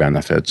welfare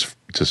benefits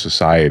to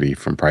society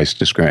from price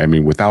discrimination. I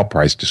mean, without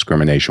price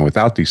discrimination,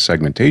 without these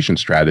segmentation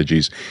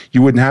strategies,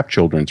 you wouldn't have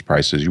children's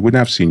prices, you wouldn't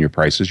have senior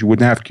prices, you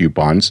wouldn't have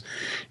coupons,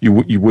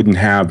 you wouldn't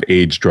have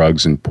AIDS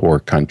drugs in poor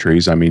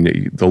countries. I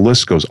mean, the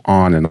list goes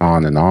on and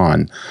on and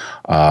on.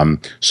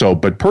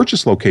 But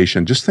purchase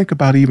location, just think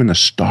about even a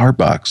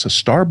Starbucks. A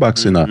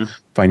Starbucks in a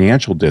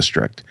financial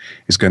district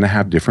is going to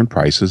have different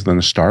prices than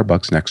a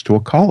Starbucks next to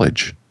a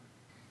college.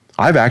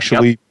 I've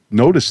actually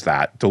noticed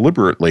that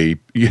deliberately,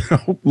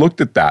 looked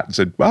at that and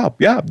said, wow,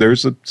 yeah,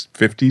 there's a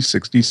 50,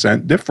 60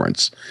 cent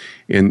difference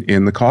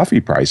in the coffee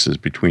prices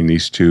between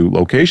these two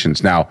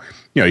locations. Now,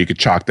 you could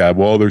chalk that,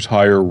 well, there's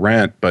higher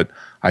rent, but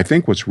I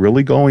think what's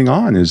really going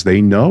on is they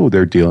know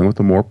they're dealing with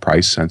a more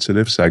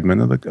price-sensitive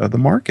segment of the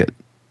market.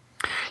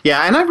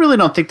 Yeah, and I really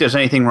don't think there's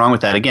anything wrong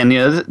with that. Again,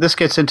 this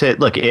gets into,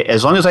 look,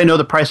 as long as I know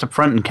the price up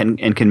front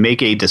and can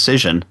make a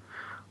decision,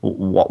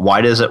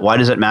 why does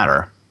it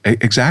matter?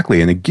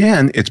 Exactly. And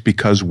again, it's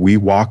because we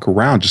walk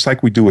around, just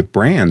like we do with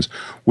brands,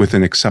 with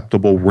an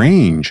acceptable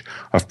range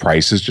of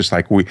prices, just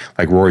like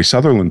Rory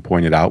Sutherland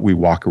pointed out, we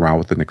walk around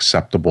with an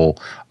acceptable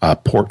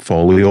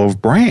portfolio of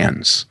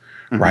brands,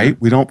 right?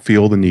 We don't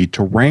feel the need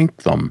to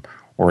rank them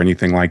or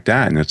anything like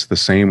that. And it's the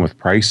same with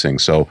pricing.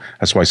 So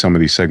that's why some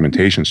of these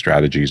segmentation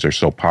strategies are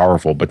so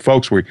powerful. But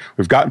folks, we've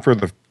gotten through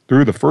the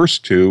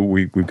first two.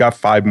 We've got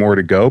 5 more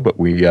to go, but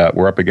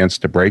we're up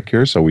against a break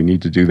here, so we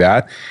need to do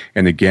that.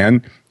 And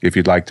again, if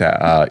you'd like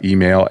to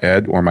email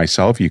Ed or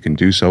myself, you can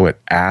do so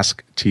at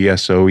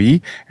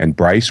AskTSOE. And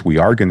Bryce, we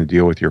are going to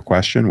deal with your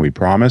question, we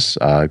promise.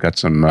 I've got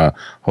some,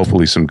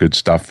 hopefully some good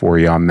stuff for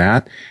you on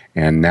that.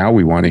 And now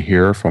we want to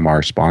hear from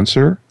our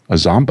sponsor,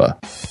 Azamba.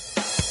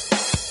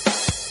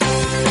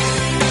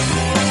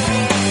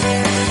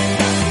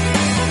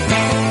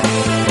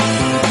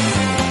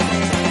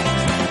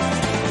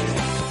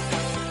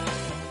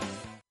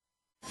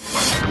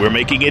 We're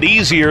making it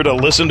easier to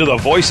listen to the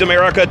Voice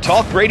America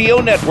Talk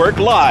Radio Network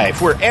live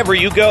wherever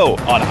you go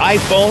on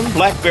iPhone,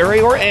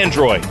 BlackBerry, or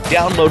Android.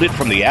 Download it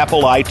from the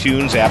Apple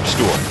iTunes App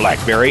Store,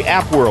 BlackBerry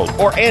App World,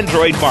 or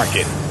Android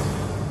Market.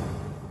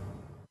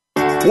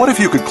 What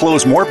if you could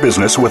close more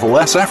business with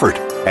less effort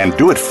and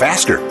do it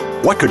faster?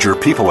 What could your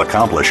people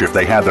accomplish if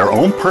they had their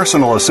own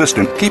personal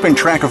assistant keeping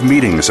track of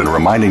meetings and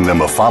reminding them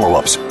of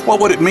follow-ups? What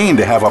would it mean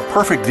to have a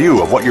perfect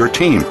view of what your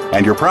team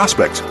and your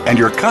prospects and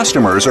your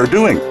customers are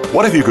doing?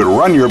 What if you could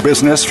run your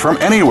business from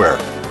anywhere?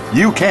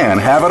 You can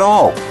have it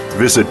all.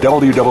 Visit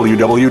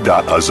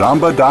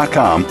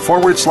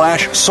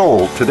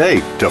www.azamba.com/soul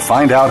today to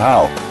find out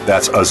how.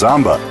 That's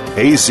Azamba,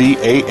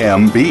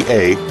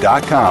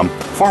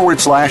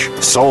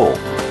 AZAMBA.com/soul.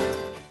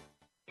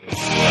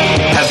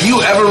 Have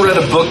you ever read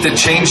a book that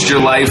changed your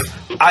life?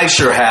 I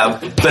sure have.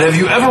 But have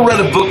you ever read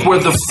a book where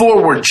the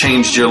foreword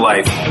changed your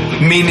life?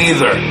 Me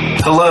neither.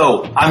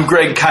 Hello, I'm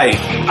Greg Kite.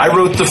 I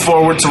wrote the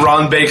foreword to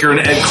Ron Baker and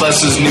Ed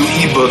Kless's new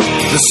ebook,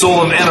 The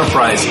Soul of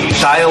Enterprise,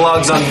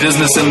 Dialogues on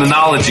Business and the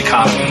Knowledge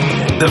Economy.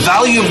 The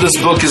value of this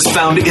book is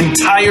found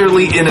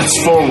entirely in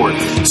its foreword.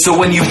 So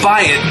when you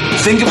buy it,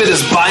 think of it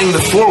as buying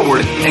the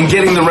foreword and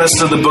getting the rest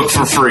of the book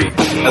for free.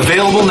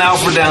 Available now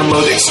for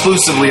download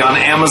exclusively on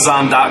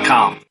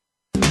Amazon.com.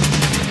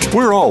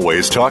 We're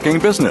always talking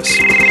business.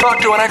 Talk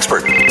to an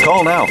expert.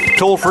 Call now,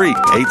 toll free,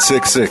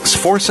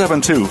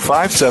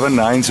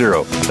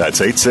 866-472-5790.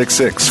 That's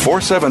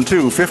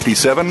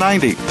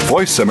 866-472-5790.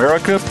 Voice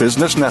America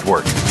Business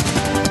Network.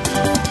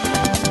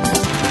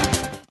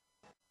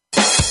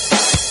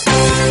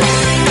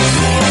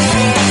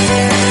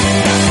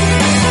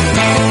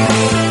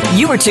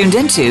 You are tuned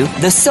into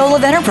The Soul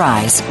of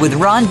Enterprise with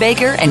Ron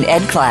Baker and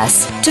Ed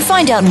Kless. To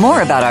find out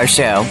more about our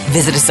show,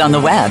 visit us on the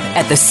web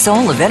at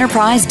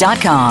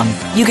thesoulofenterprise.com.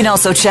 You can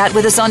also chat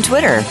with us on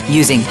Twitter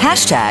using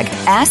hashtag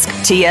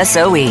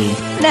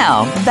AskTSOE.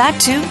 Now, back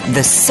to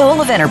The Soul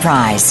of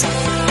Enterprise.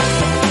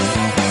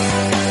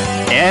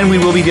 And we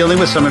will be dealing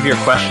with some of your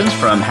questions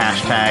from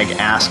hashtag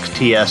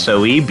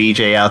AskTSOE,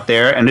 BJ out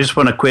there. And I just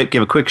want to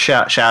give a quick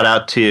shout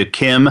out to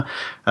Kim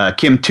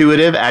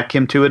Tuitive at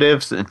Kim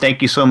Tuitive.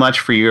 Thank you so much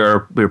for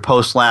your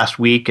post last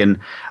week and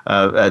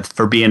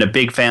for being a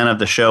big fan of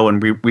the show,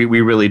 and we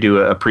really do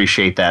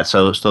appreciate that.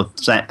 So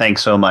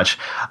thanks so much.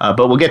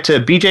 But we'll get to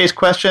BJ's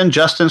question,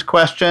 Justin's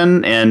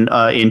question, and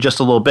in just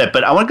a little bit.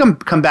 But I want to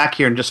come back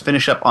here and just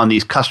finish up on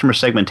these customer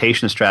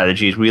segmentation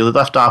strategies. We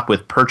left off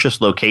with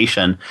purchase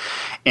location,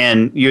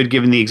 and you had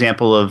given the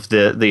example of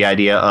the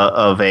idea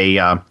of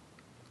a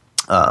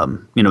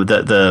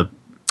the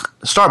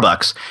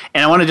Starbucks.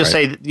 And I want to just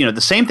say that,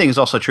 the same thing is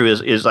also true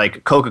is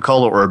like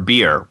Coca-Cola or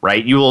beer,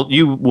 right? You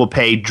will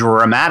pay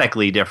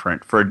dramatically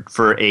different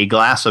for a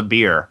glass of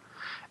beer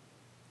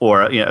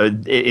or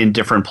in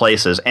different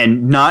places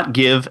and not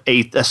give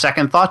a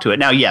second thought to it.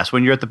 Now, yes,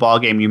 when you're at the ball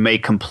game, you may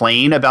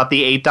complain about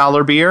the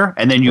 $8 beer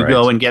and then you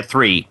go and get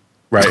 3.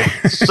 Right.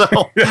 So,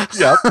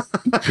 yep.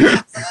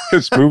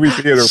 It's movie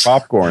theater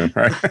popcorn,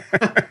 right?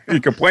 You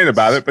complain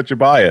about it, but you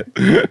buy it.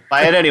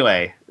 Buy it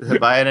anyway.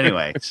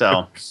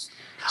 So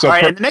all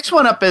right, and the next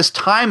one up is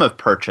time of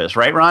purchase,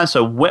 right, Ron?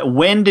 So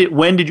when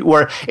did you,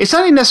 or it's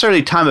not even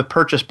necessarily time of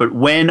purchase, but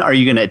when are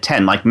you going to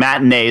attend? Like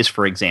matinees,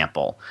 for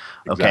example.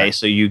 Okay, exactly.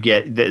 So you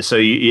get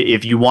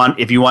if you want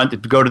to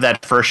go to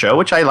that first show,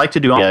 which I like to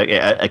do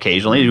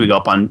occasionally, we go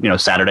up on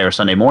Saturday or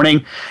Sunday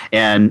morning,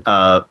 and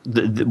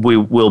we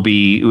will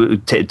be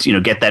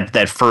get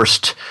that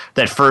first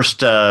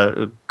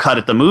cut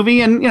at the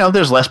movie, and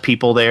there's less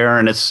people there,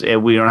 and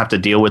we don't have to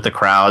deal with the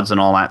crowds and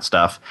all that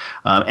stuff,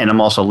 and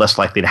I'm also less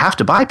likely to have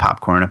to buy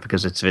popcorn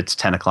because it's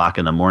 10 o'clock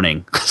in the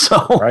morning.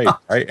 So right,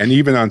 and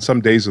even on some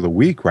days of the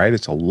week, right,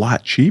 it's a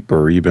lot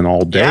cheaper even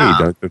all day.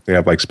 Yeah. If they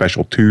have like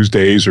special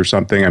Tuesdays or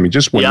something. I mean,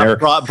 just when they're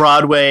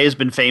Broadway has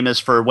been famous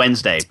for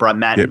Wednesday.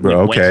 Wednesday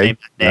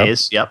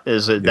matinees. Yep,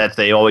 that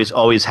they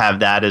always have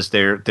that as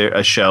their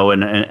a show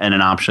and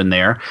an option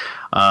there.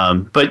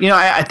 But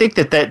I think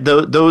that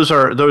those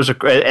are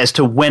as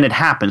to when it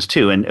happens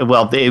too. And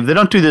well, they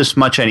don't do this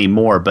much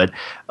anymore. But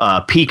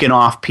peak and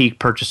off peak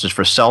purchases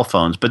for cell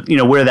phones. But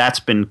where that's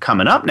been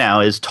coming up now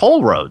is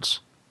toll roads.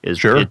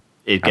 Sure.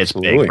 It gets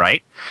big,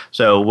 right?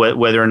 So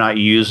whether or not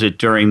you use it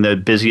during the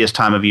busiest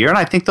time of year, and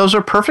I think those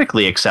are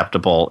perfectly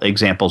acceptable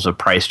examples of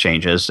price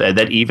changes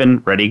that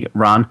even, ready,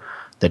 Ron,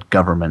 that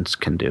governments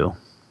can do.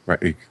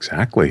 Right,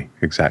 exactly.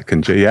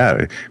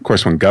 Yeah, of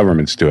course, when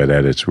governments do it,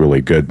 it's really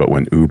good. But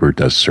when Uber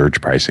does surge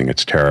pricing,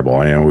 it's terrible.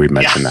 I know we've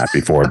mentioned that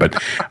before.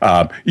 But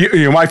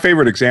my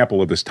favorite example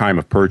of this time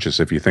of purchase,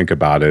 if you think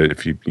about it,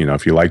 if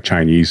you like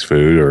Chinese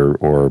food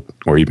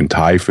or even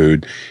Thai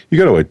food, you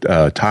go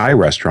to a Thai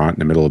restaurant in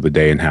the middle of the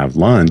day and have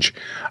lunch.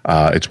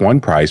 It's one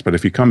price, but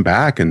if you come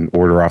back and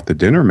order off the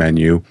dinner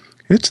menu,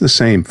 it's the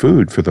same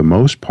food for the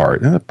most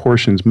part. Now, the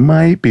portions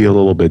might be a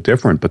little bit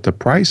different, but the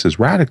price is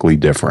radically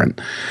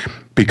different.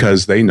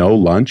 Because they know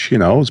lunch,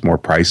 is more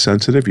price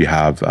sensitive. You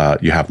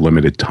have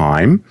limited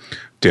time.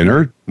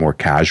 Dinner, more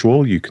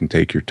casual. You can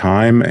take your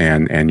time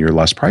and you're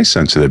less price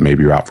sensitive.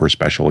 Maybe you're out for a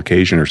special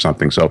occasion or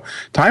something. So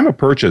time of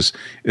purchase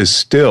is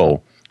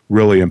still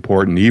really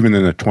important, even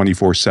in a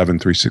 24/7,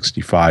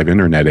 365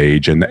 internet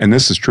age. And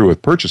this is true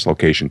with purchase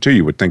location too.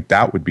 You would think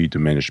that would be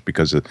diminished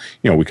because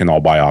we can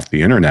all buy off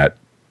the internet.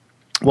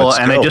 Well,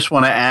 and I just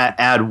want to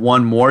add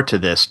one more to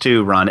this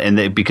too, Ron,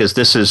 and because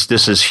this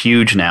is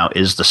huge now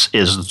is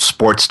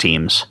sports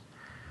teams.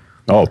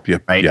 Oh, yeah,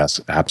 right?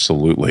 Yes,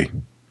 absolutely.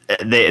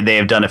 They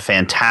have done a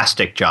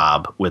fantastic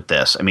job with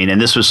this. I mean, and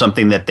this was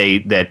something that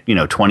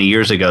 20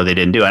 years ago they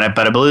didn't do.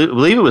 But I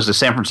believe it was the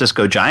San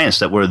Francisco Giants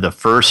that were the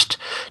first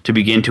to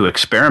begin to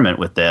experiment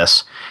with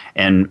this.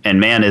 And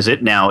man, is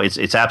it now?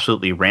 It's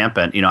absolutely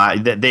rampant.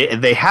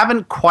 They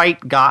haven't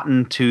quite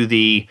gotten to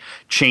the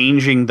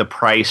changing the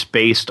price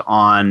based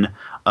on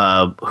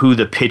who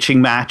the pitching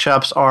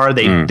matchups are.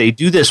 They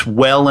do this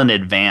well in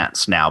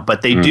advance now,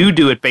 but they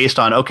do it based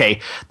on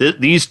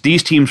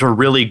these teams were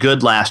really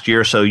good last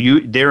year, so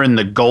they're in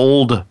the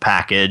gold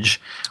package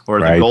or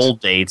the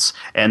gold dates,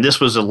 and this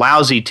was a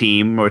lousy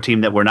team or a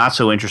team that we're not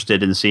so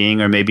interested in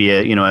seeing, or maybe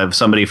have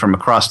somebody from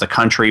across the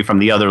country from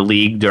the other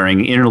league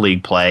during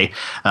interleague play.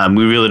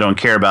 We really don't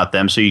care about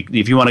them. So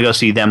if you want to go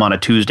see them on a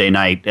Tuesday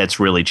night, it's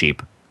really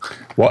cheap.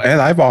 Well, Ed,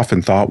 I've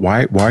often thought,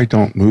 why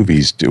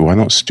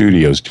don't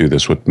studios do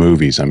this with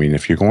movies? I mean,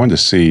 if you're going to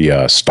see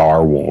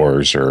Star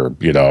Wars or, a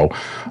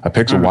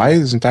Pixar, why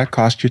doesn't that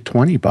cost you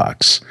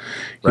 $20?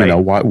 Right.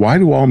 Why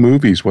do all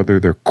movies, whether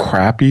they're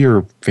crappy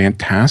or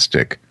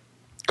fantastic,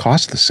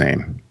 cost the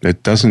same?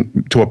 It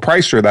doesn't, to a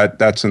pricer,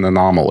 that's an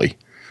anomaly.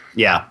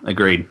 Yeah,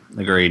 agreed.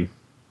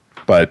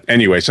 But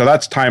anyway, so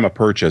that's time of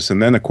purchase.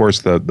 And then, of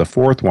course, the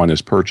fourth one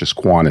is purchase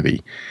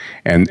quantity.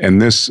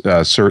 And this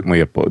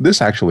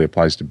this actually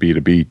applies to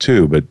B2B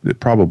too, but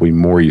probably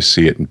more you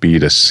see it in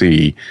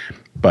B2C.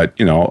 But,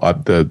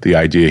 the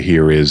idea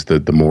here is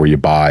that the more you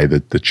buy,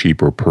 the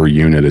cheaper per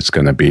unit it's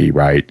going to be,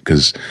 right?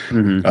 Because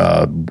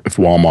if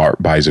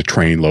Walmart buys a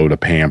trainload of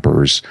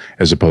Pampers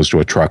as opposed to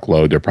a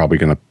truckload, they're probably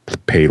going to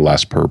pay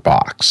less per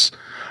box.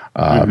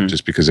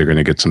 Just because they're going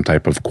to get some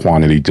type of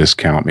quantity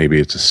discount. Maybe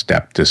it's a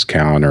step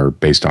discount or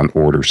based on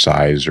order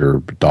size or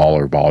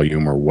dollar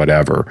volume or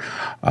whatever.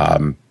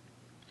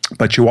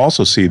 But you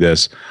also see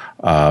this,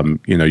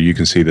 you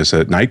can see this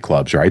at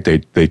nightclubs, right?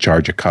 They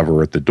charge a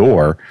cover at the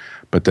door,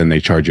 but then they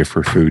charge you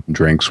for food and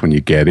drinks when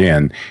you get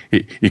in.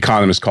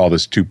 Economists call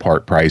this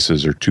two-part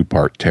prices or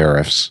two-part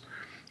tariffs,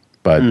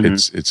 but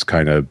it's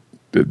kind of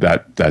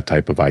that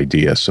type of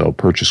idea. So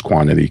purchase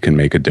quantity can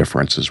make a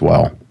difference as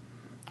well.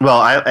 Well,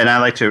 I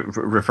like to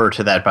refer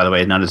to that, by the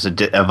way, not as a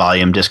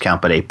volume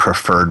discount, but a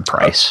preferred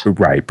price.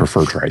 Right,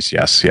 preferred price,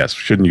 yes.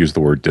 Shouldn't use the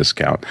word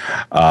discount.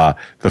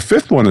 The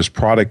fifth one is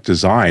product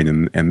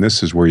design, and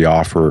this is where you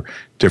offer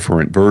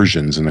different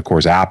versions. And, of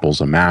course,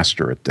 Apple's a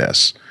master at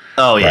this.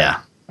 Oh, right?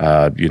 Yeah.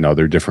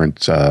 There are different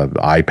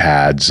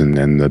iPads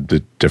and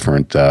the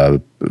different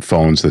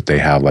phones that they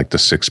have, like the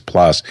 6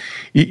 Plus.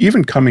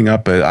 Even coming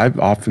up, I've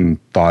often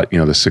thought,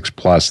 the 6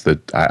 Plus,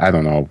 that I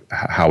don't know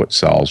how it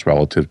sells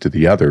relative to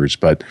the others,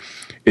 but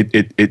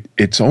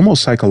it's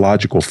almost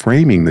psychological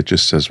framing that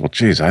just says, well,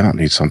 geez, I don't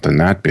need something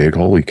that big.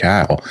 Holy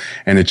cow.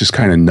 And it just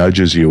kind of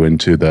nudges you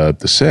into the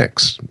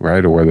 6,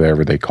 right? Or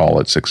whatever they call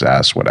it,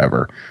 6S,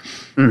 whatever.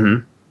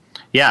 Mm-hmm.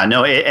 Yeah,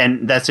 no,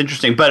 and that's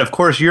interesting. But, of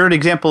course, you're an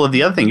example of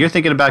the other thing. You're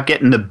thinking about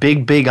getting the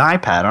big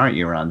iPad, aren't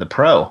you, Ron? The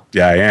Pro.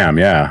 Yeah, I am,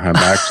 yeah. I'm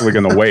actually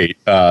going to wait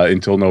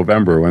until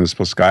November when it's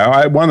supposed to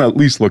I want to at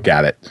least look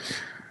at it.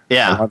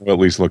 Yeah. I want to at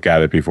least look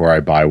at it before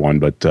I buy one,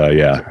 but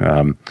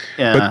yeah.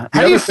 Yeah.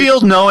 How do you feel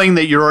knowing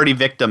that you're already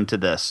victim to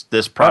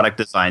this product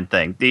design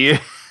thing? Do you?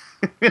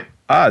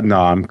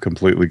 No, I'm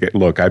completely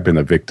look, I've been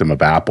a victim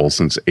of Apple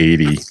since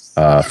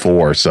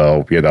 84,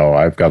 so,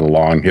 I've got a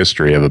long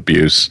history of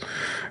abuse.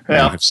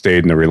 Yeah. And I've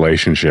stayed in a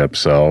relationship,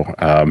 so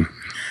I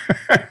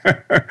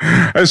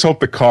just hope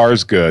the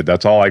car's good.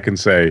 That's all I can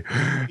say.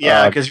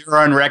 Yeah, because you're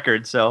on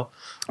record, so.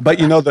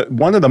 But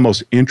one of the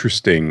most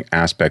interesting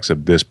aspects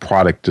of this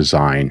product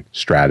design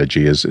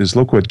strategy is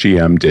look what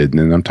GM did,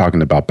 and I'm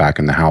talking about back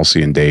in the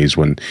halcyon days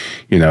when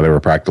they were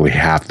practically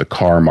half the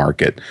car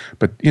market.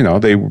 But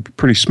they were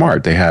pretty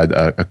smart. They had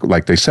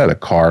like they said, a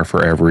car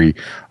for every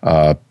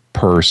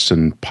purse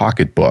and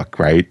pocketbook,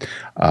 right?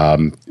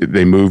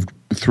 They moved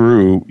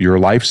through your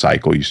life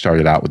cycle. You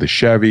started out with a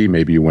Chevy,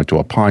 maybe you went to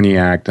a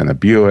Pontiac, then a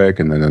Buick,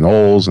 and then an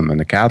Olds, and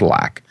then a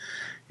Cadillac,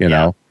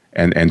 know?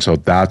 And so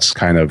that's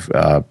kind of,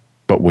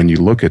 but when you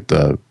look at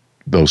the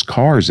those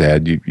cars,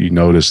 Ed, you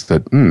notice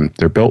that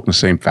they're built in the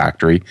same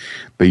factory.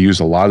 They use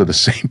a lot of the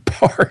same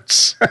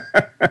parts.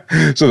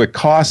 So the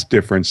cost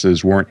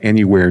differences weren't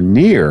anywhere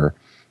near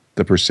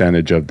the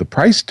percentage of the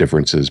price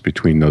differences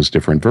between those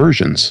different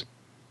versions.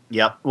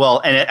 Yep. Well,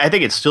 and I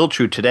think it's still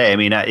true today. I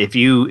mean, if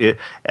you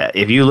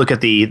look at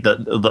the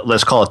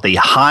let's call it the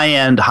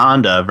high-end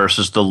Honda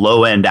versus the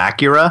low-end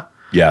Acura,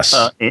 yes,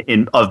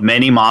 of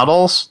many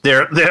models,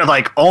 they're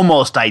like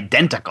almost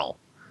identical.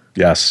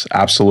 Yes,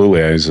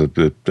 absolutely.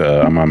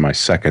 I'm on my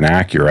second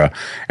Acura,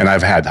 and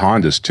I've had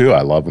Hondas too.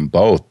 I love them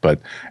both,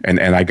 but and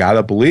I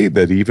gotta believe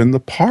that even the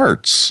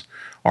parts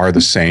are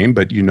the same,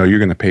 but you're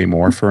going to pay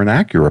more for an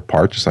Acura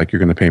part, just like you're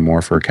going to pay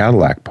more for a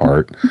Cadillac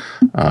part,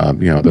 than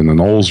the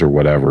Knowles or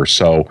whatever.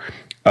 So,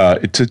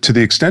 to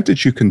the extent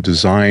that you can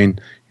design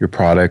your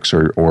products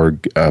or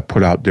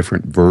put out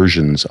different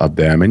versions of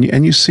them,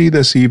 and you see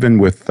this even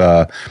with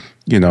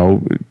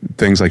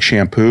things like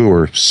shampoo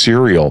or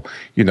cereal.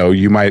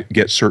 You might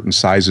get certain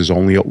sizes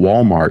only at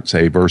Walmart,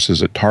 say,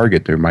 versus at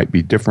Target. There might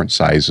be different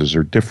sizes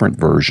or different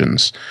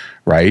versions,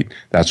 right?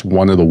 That's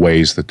one of the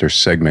ways that they're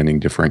segmenting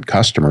different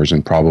customers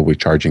and probably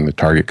charging the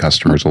Target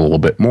customers a little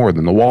bit more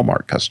than the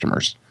Walmart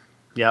customers.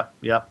 Yep.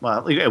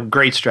 Well,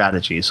 great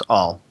strategies,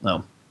 all.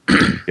 No.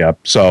 Yep.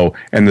 So,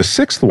 and the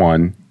sixth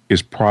one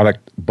is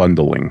product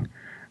bundling,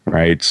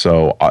 right?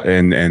 So,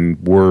 and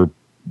we're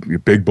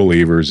big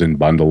believers in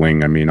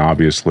bundling. I mean,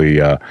 obviously,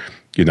 a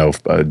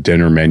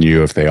dinner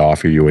menu, if they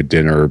offer you a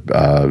dinner,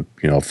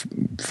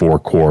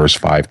 4-course,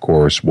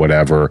 5-course,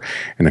 whatever.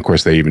 And of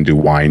course, they even do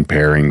wine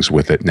pairings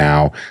with it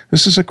now.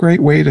 This is a great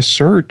way to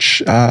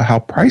search how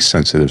price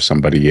sensitive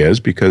somebody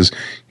is, because,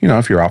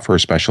 if you're out for a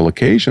special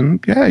occasion,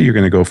 you're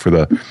going to go for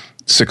the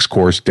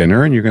 6-course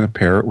dinner and you're going to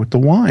pair it with the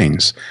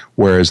wines.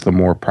 Whereas the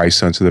more price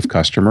sensitive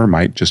customer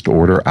might just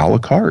order a la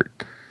carte.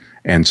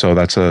 And so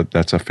that's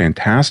a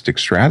fantastic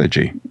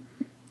strategy.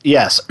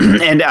 Yes,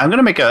 and I'm going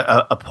to make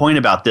a point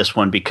about this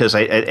one because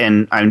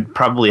I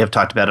probably have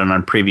talked about it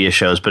on previous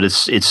shows, but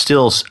it's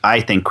still, I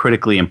think,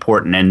 critically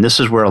important. And this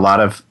is where a lot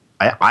of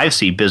I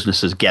see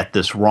businesses get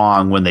this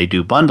wrong when they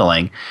do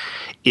bundling,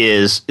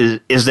 is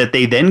that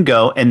they then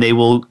go and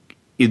they'll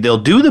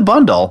do the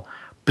bundle,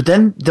 but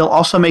then they'll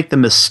also make the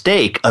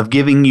mistake of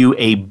giving you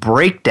a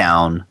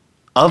breakdown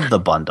of the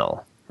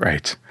bundle.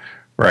 Right.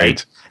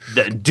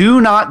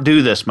 Do not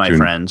do this, my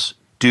friends.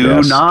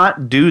 Do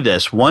not do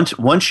this.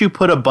 Once you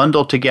put a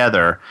bundle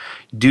together,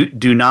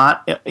 do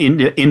not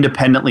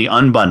independently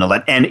unbundle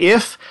it. And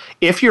if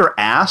you're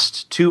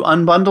asked to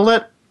unbundle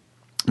it,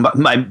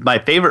 my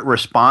favorite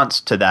response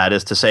to that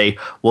is to say,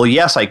 well,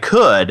 yes, I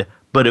could,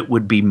 but it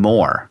would be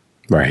more.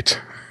 Right.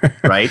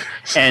 Right.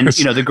 And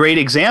the great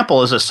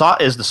example is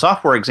the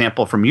software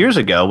example from years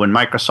ago when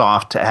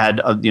Microsoft had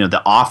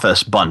the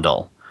Office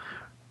bundle,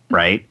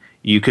 right?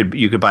 You could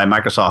buy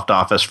Microsoft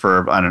Office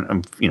for,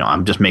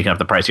 I'm just making up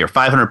the price here,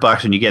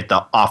 $500, and you get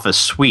the Office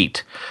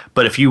suite.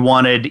 But if you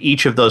wanted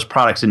each of those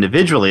products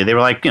individually, they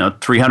were like,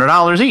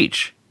 $300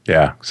 each.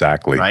 Yeah,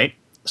 exactly. Right.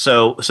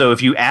 So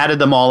if you added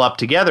them all up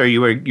together, you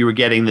were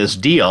getting this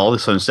deal.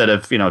 So instead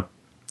of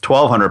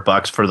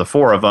 $1,200 for the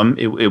 4 of them,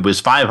 it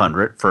was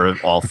 $500 for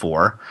all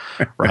 4,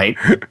 right?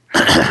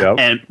 Yep.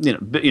 And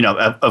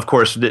of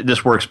course,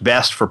 this works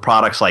best for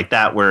products like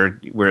that where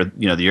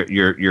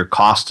your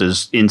cost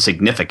is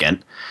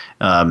insignificant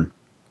in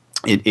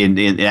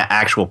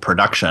actual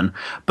production.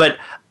 But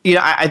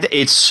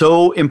it's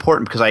so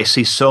important because I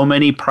see so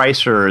many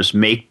pricers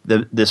make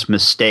this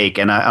mistake,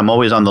 and I'm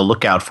always on the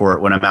lookout for it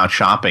when I'm out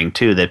shopping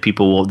too. That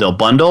they'll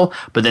bundle,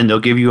 but then they'll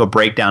give you a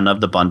breakdown of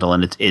the bundle,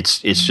 and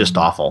it's just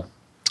awful.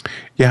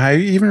 Yeah, I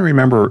even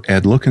remember,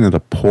 Ed, looking at a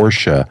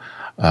Porsche,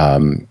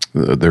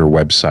 their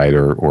website,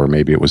 or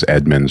maybe it was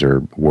Edmunds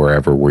or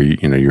wherever where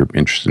you're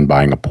interested in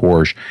buying a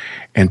Porsche.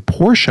 And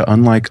Porsche,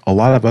 unlike a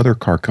lot of other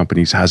car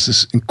companies, has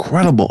this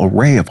incredible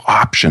array of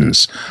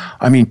options.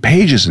 I mean,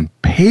 pages and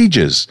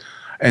pages.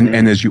 And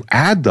as you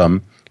add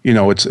them,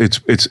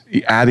 it's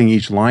adding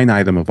each line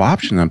item of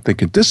option. I'm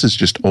thinking, this is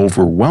just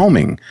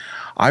overwhelming.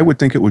 I would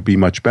think it would be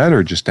much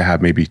better just to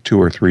have maybe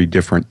 2 or 3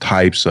 different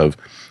types of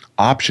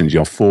options,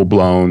 full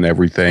blown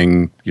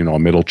everything, a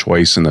middle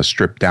choice and a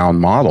stripped down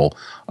model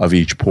of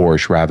each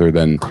Porsche rather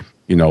than,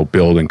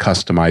 build and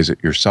customize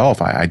it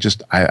yourself. I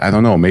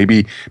don't know.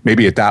 Maybe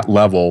at that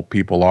level,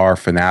 people are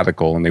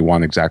fanatical and they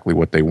want exactly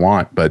what they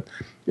want, but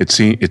it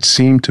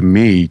seemed to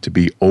me to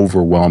be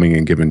overwhelming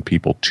and giving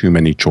people too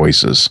many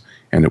choices,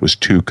 and it was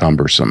too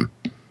cumbersome.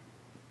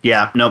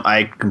 Yeah, no,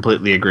 I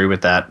completely agree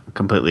with that.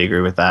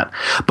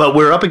 But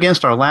we're up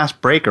against our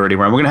last break already.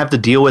 We're going to have to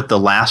deal with the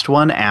last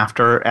one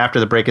after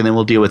the break, and then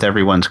we'll deal with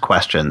everyone's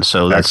questions.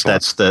 So that's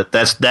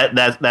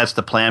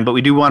the plan. But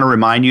we do want to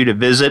remind you to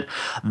visit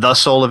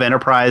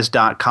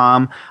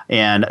thesoulofenterprise.com,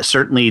 and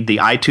certainly the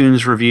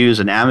iTunes reviews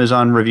and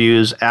Amazon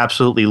reviews,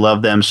 absolutely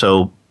love them.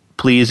 So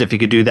please, if you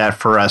could do that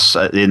for us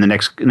in the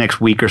next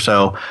week or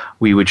so,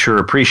 we would sure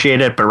appreciate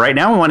it. But right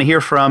now, we want to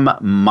hear from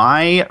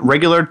my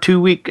regular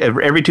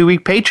every 2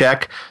 week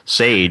paycheck,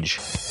 Sage.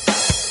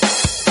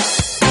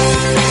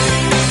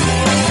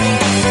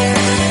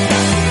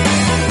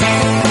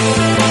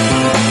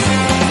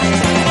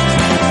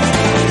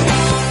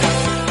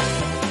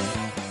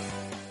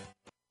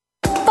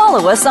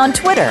 follow us on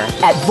Twitter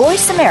at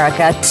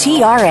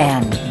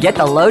VoiceAmericaTRN. Get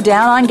the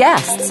lowdown on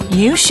guests,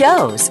 new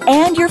shows,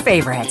 and your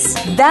favorites.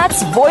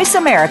 That's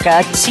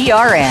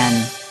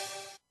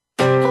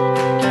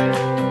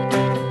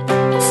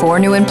VoiceAmericaTRN. 4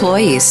 new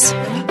employees,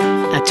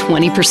 a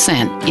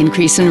 20%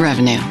 increase in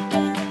revenue.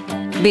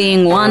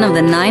 Being one of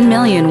the 9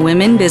 million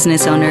women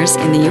business owners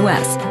in the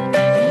U.S.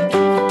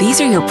 These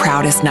are your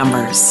proudest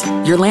numbers,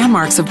 your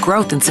landmarks of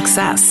growth and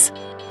success.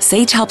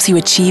 Sage helps you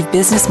achieve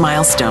business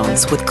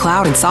milestones with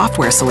cloud and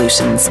software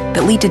solutions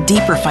that lead to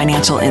deeper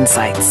financial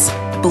insights.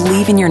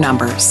 Believe in your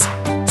numbers.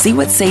 See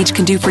what Sage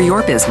can do for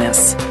your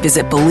business.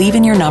 Visit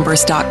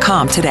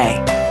BelieveInYourNumbers.com today.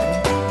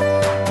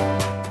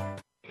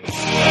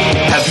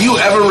 Have you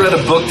ever read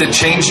a book that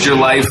changed your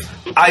life?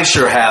 I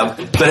sure have.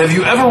 But have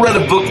you ever read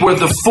a book where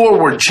the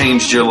foreword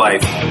changed your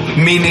life?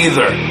 Me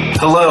neither.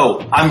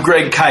 Hello, I'm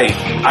Greg Kite.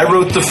 I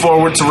wrote the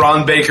foreword to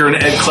Ron Baker and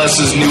Ed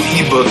Kless's new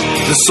ebook,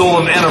 The Soul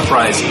of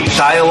Enterprise,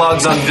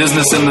 Dialogues on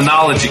Business and the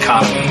Knowledge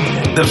Economy.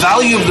 The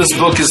value of this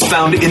book is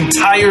found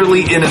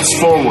entirely in its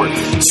foreword.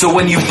 So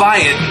when you buy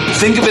it,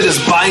 think of it as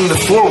buying the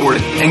foreword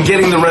and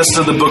getting the rest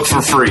of the book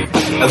for free.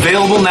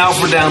 Available now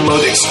for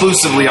download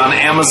exclusively on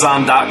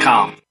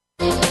Amazon.com.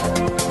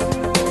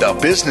 The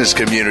business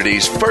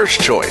community's first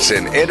choice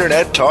in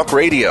Internet Talk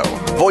Radio.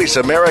 Voice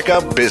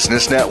America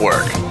Business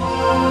Network.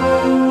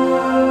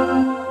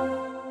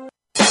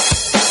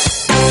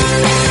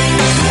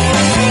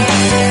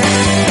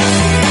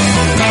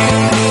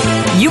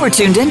 You are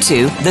tuned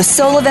into The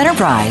Soul of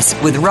Enterprise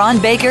with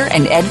Ron Baker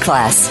and Ed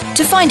Kless.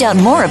 To find out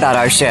more about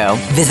our show,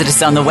 visit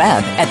us on the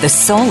web at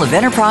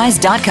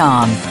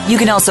thesoulofenterprise.com. You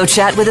can also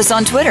chat with us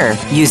on Twitter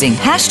using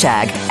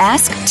hashtag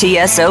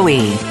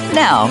AskTSOE.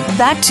 Now,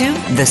 back to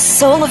The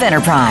Soul of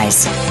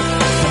Enterprise.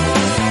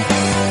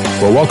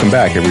 Well, welcome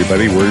back,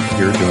 everybody. We're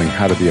here doing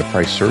how to be a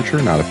price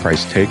searcher, not a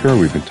price taker.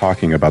 We've been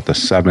talking about the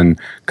 7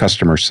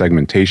 customer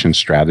segmentation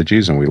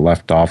strategies, and we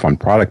left off on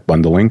product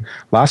bundling.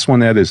 Last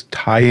one, Ed, is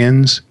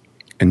tie-ins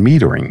and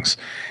meterings.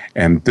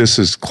 And this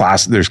is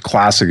there's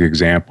classic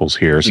examples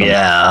here. So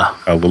yeah,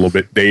 a little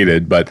bit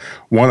dated, but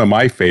one of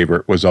my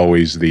favorite was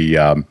always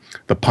the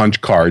punch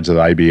cards that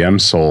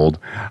IBM sold,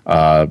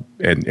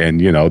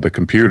 and you know, the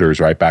computers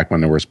right back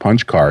when there was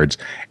punch cards.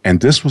 And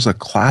this was a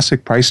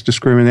classic price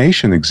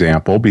discrimination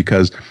example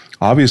because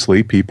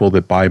obviously people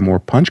that buy more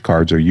punch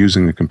cards are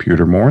using the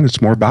computer more, and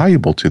it's more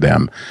valuable to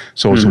them.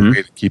 So it's a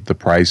way to keep the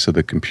price of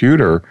the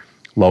computer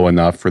low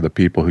enough for the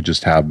people who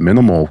just have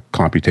minimal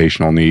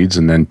computational needs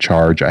and then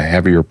charge a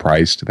heavier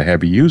price to the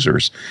heavy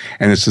users.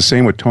 And it's the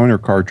same with toner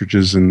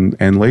cartridges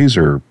and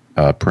laser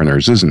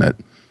printers, isn't it?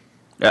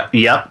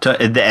 Yep,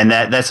 and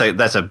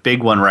that's a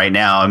big one right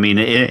now. I mean,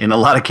 in a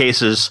lot of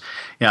cases,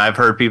 you know, I've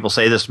heard people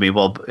say this to me.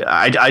 Well,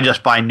 I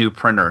just buy new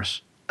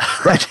printers.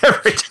 Right.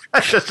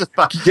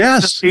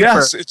 Yes.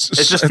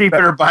 It's just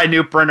cheaper to buy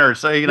new printers.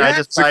 So you know, I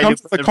just buy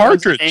the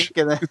cartridge.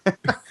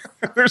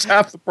 There's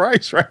half the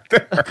price right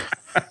there.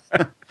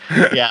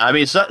 Yeah, I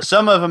mean,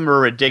 some of them are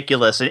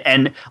ridiculous,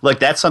 and look,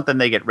 that's something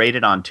they get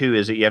rated on too.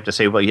 Is that you have to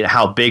say, well, you know,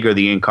 how big are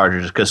the ink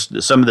cartridges?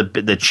 Because some of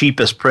the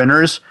cheapest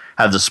printers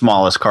have the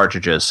smallest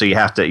cartridges, so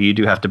you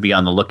do have to be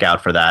on the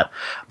lookout for that.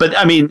 But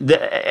I mean,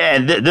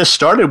 this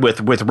started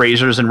with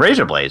razors and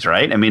razor blades,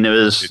 right? I mean,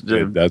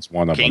 that's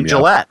one of King them,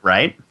 Gillette,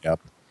 right? Yep.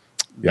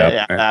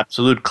 The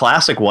absolute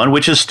classic one,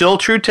 which is still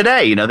true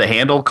today. You know, the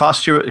handle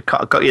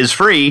is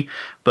free,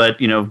 but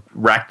you know,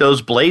 rack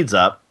those blades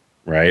up.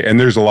 Right. And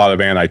there's a lot of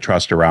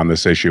antitrust around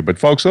this issue. But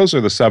folks, those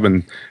are the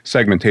 7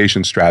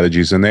 segmentation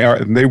strategies, and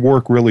they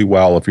work really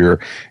well if you're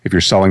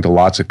selling to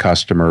lots of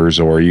customers,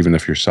 or even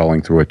if you're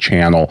selling through a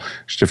channel.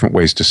 There's different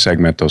ways to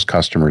segment those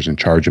customers and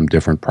charge them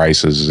different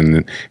prices,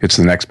 and it's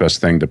the next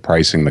best thing to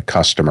pricing the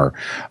customer.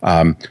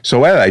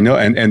 So Ed, I know,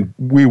 and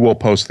we will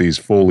post these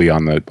fully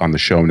on the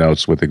show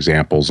notes with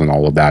examples and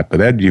all of that.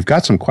 But Ed, you've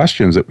got some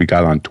questions that we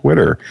got on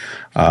Twitter.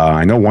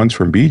 I know one's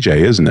from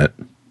BJ, isn't it?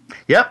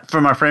 Yep,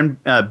 from our friend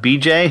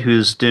BJ,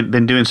 who's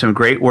been doing some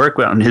great work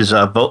on his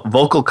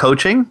vocal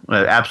coaching.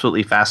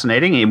 Absolutely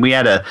fascinating. And we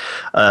had a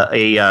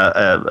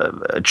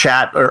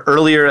chat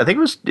earlier. I think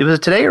it was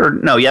today or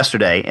no,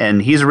 yesterday.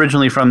 And he's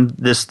originally from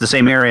the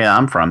same area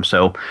I'm from,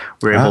 so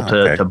we're able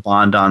to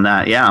bond on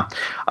that. Yeah,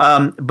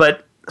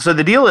 but so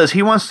the deal is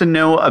he wants to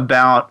know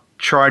about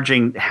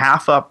charging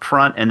half up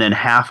front and then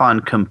half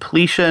on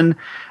completion.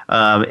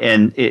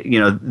 And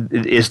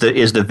is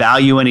the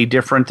value any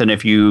different than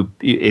if you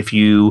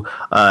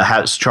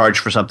have charged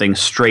for something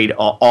straight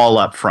all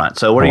up front?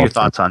 So what are your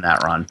thoughts on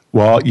that, Ron?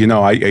 Well, you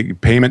know,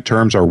 payment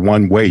terms are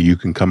one way you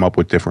can come up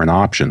with different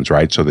options,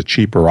 right? So the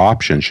cheaper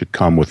option should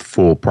come with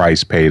full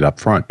price paid up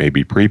front,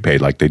 maybe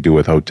prepaid, like they do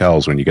with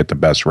hotels. When you get the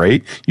best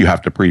rate, you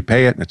have to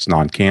prepay it, and it's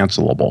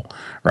non-cancelable,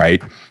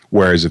 right?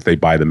 Whereas if they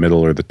buy the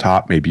middle or the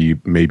top, maybe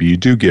you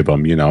do give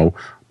them, you know,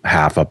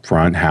 half up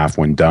front, half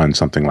when done,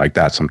 something like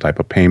that, some type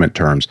of payment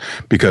terms.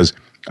 Because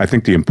I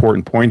think the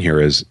important point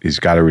here is he's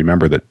got to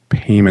remember that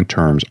payment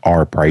terms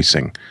are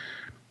pricing.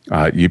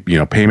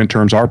 Payment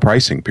terms are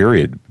pricing,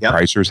 period. Yep.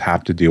 Pricers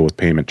have to deal with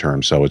payment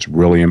terms. So it's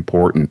really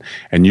important.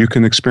 And you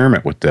can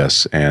experiment with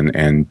this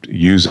and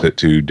use it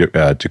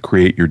to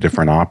create your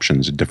different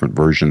options, different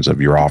versions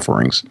of your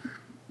offerings.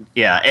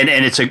 Yeah, and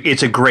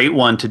it's a great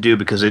one to do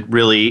because it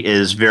really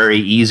is very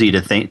easy to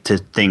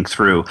think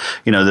through.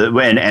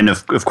 And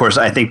of course,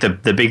 I think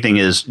the big thing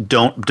is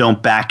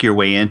don't back your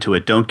way into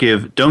it. Don't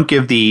give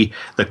the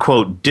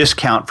quote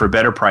discount for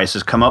better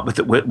prices. Come up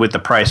with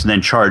the price and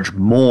then charge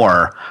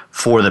more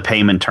for the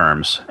payment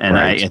terms. And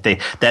right. I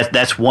think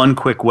that's one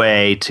quick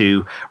way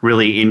to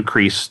really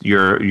increase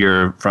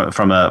your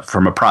from a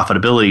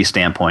profitability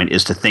standpoint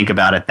is to think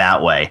about it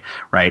that way,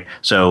 right?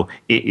 So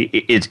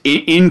it's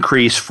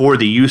increase for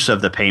the use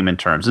of the payment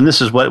terms, and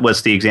this is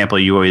what's the example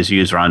you always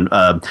use around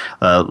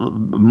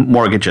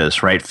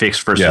mortgages, right?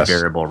 Fixed versus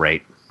variable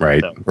rate.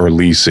 Right. So. Or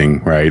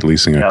leasing, right?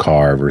 Leasing a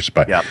car versus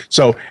buy. Yep.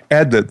 So,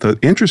 Ed, the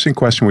interesting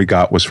question we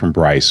got was from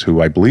Bryce,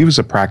 who I believe is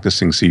a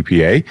practicing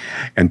CPA.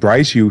 And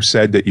Bryce, you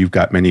said that you've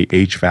got many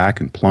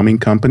HVAC and plumbing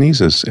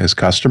companies as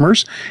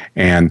customers,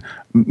 and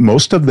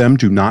most of them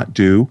do not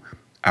do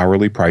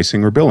hourly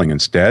pricing or billing.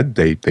 Instead,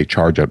 they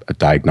charge a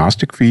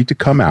diagnostic fee to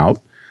come out,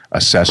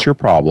 assess your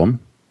problem,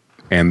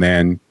 and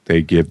then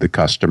they give the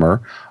customer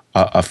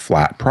a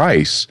flat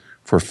price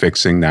for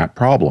fixing that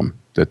problem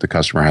that the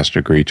customer has to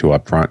agree to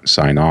upfront and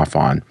sign off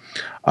on.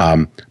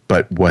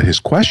 But what his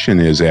question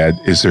is, Ed,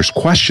 is there's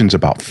questions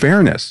about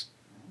fairness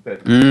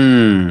that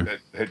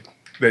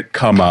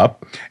come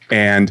up.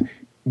 And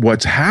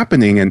what's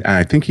happening, and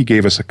I think he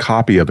gave us a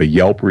copy of a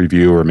Yelp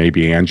review or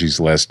maybe Angie's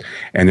List,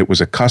 and it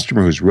was a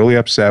customer who's really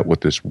upset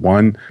with this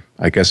one,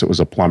 I guess it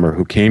was a plumber,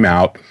 who came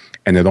out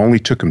and it only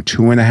took him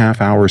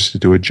 2.5 hours to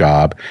do a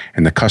job.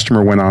 And the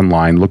customer went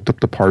online, looked up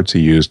the parts he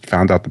used,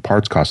 found out the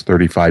parts cost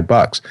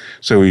 $35.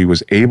 So he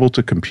was able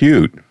to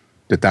compute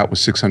that was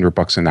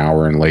 $600 an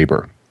hour in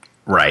labor.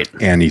 Right.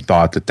 And he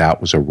thought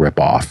that was a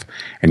ripoff.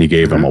 And he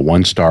gave him a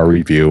 1-star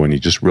review, and he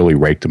just really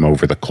raked him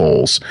over the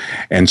coals.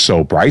 And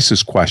so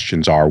Bryce's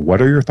questions are,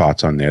 what are your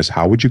thoughts on this?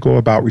 How would you go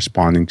about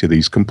responding to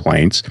these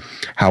complaints?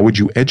 How would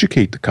you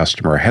educate the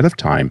customer ahead of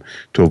time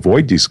to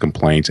avoid these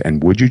complaints?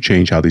 And would you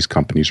change how these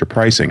companies are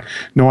pricing?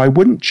 No, I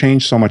wouldn't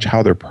change so much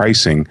how they're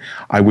pricing.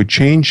 I would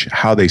change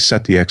how they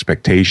set the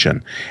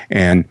expectation.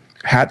 And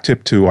hat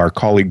tip to our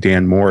colleague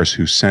Dan Morris,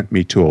 who sent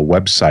me to a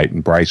website,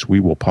 and Bryce, we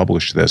will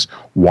publish this,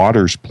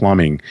 Waters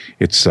Plumbing.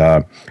 It's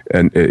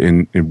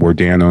in where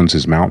Dan owns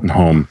his mountain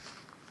home.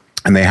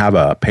 And they have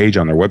a page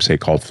on their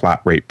website called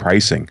Flat Rate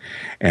Pricing.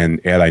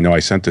 And Ed, I know I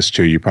sent this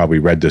to you. You probably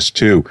read this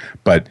too.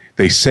 But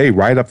they say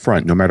right up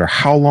front, no matter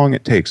how long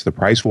it takes, the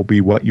price will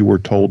be what you were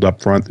told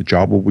up front. The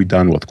job will be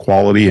done with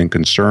quality and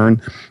concern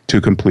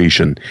to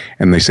completion.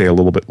 And they say a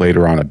little bit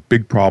later on, a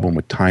big problem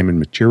with time and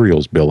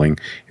materials billing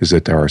is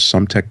that there are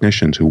some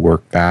technicians who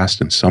work fast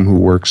and some who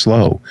work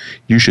slow.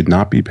 You should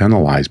not be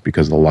penalized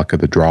because the luck of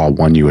the draw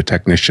won you a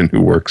technician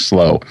who works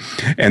slow.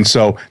 And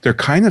so they're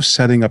kind of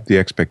setting up the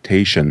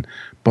expectation.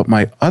 But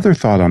my other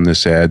thought on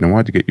this, Ed, and I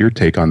wanted to get your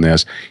take on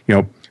this,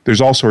 there's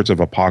all sorts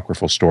of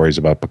apocryphal stories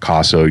about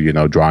Picasso,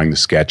 drawing the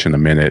sketch in a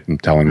minute and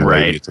telling the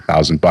lady it's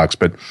 $1,000.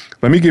 But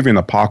let me give you an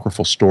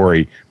apocryphal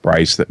story,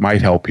 Bryce, that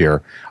might help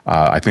here.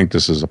 I think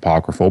this is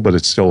apocryphal, but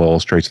it still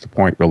illustrates the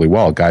point really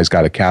well. A guy's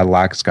got a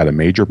Cadillac. It's got a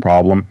major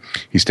problem.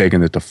 He's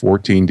taken it to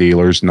 14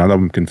 dealers. None of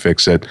them can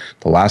fix it.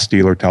 The last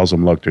dealer tells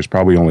him, look, there's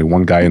probably only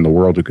one guy in the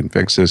world who can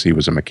fix this. He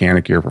was a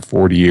mechanic here for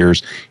 40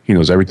 years. He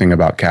knows everything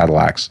about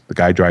Cadillacs. The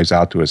guy drives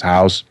out to his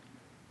house.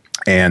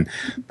 And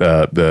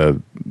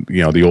the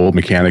old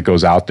mechanic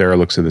goes out there,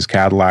 looks at his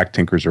Cadillac,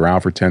 tinkers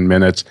around for 10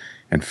 minutes,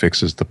 and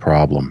fixes the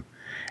problem.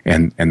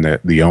 And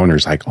the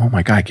owner's like, oh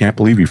my God, I can't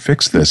believe you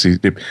fixed this.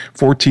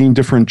 14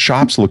 different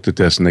shops looked at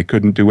this and they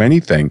couldn't do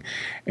anything.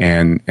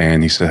 And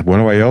he said, what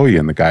do I owe you?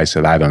 And the guy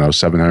said, I don't know,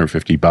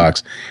 $750.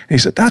 And he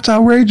said, that's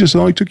outrageous. It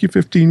only took you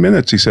 15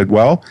 minutes. He said,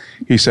 well,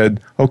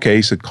 okay.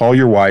 He said, call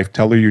your wife,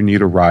 tell her you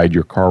need a ride.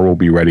 Your car will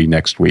be ready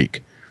next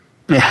week.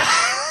 Yeah.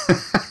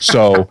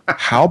 So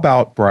how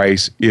about,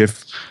 Bryce,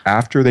 if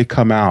after they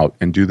come out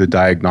and do the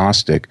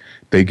diagnostic,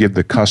 they give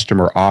the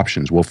customer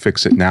options? We'll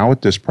fix it now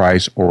at this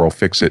price, or we'll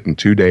fix it in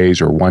 2 days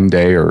or 1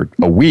 day or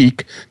a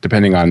week,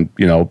 depending on,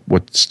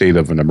 what the state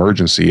of an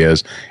emergency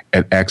is,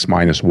 at X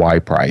minus Y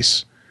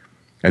price.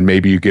 And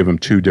maybe you give them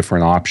 2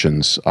 different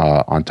options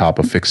on top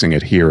of fixing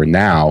it here and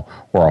now,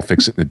 or I'll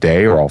fix it in a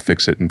day, or I'll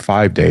fix it in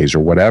 5 days, or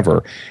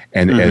whatever.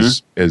 And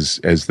as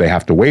they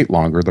have to wait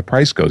longer, the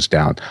price goes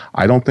down.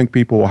 I don't think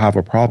people will have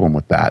a problem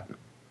with that.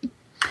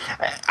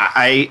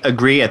 I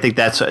agree. I think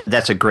that's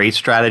a great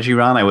strategy,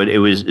 Ron. It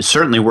was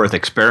certainly worth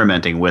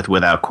experimenting with,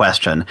 without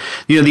question.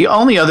 The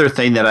only other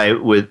thing that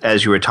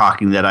as you were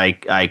talking, that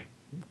I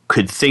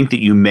could think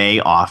that you may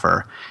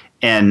offer,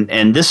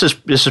 and this is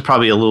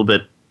probably a little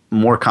bit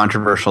more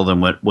controversial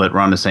than what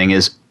Ron is saying,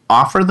 is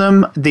offer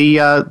them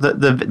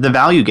the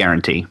value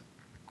guarantee,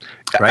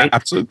 right?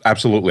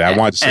 Absolutely. I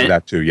wanted to say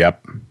that too.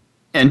 Yep.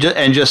 And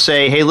just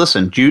say, hey,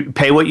 listen, you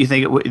pay what you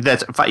think.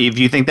 If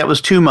you think that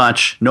was too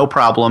much, no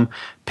problem.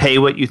 Pay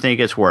what you think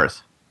it's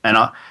worth. And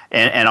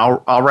And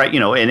I'll write,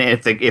 and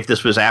if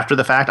this was after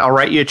the fact, I'll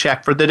write you a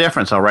check for the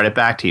difference. I'll write it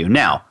back to you.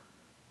 Now,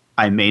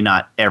 I may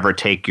not ever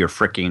take your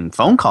freaking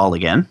phone call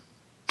again.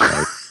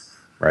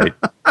 Right.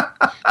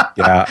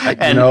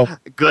 Yeah.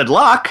 Good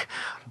luck.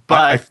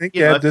 But I think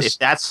if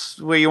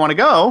that's where you want to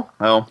go,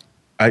 well.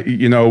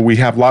 We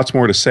have lots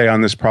more to say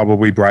on this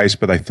probably, Bryce,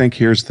 but I think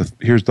here's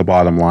the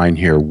bottom line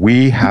here.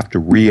 We have to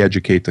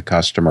re-educate the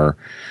customer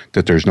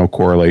that there's no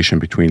correlation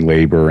between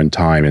labor and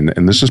time.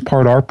 And this is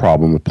part of our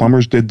problem. The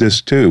plumbers did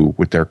this too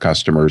with their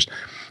customers.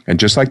 And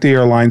just like the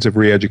airlines have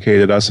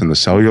re-educated us and the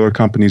cellular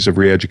companies have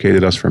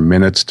re-educated us from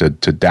minutes to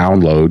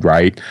download,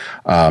 right?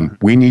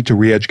 We need to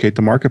re-educate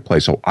the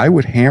marketplace. So I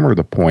would hammer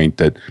the point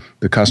that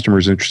the customer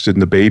is interested in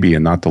the baby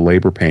and not the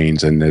labor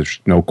pains, and there's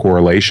no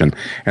correlation.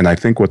 And I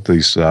think what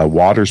this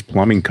Waters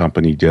Plumbing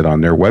Company did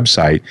on their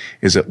website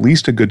is at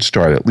least a good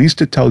start. At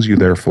least it tells you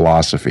their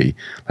philosophy.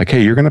 Like,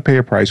 hey, you're going to pay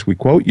a price. We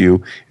quote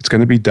you. It's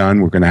going to be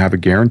done. We're going to have a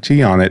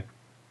guarantee on it.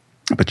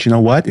 But you know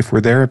what? If we're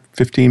there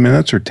 15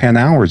 minutes or 10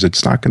 hours,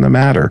 it's not going to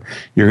matter.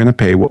 You're going to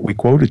pay what we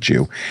quoted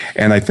you.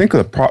 And I think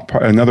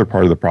another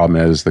part of the problem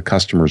is the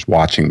customer's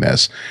watching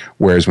this.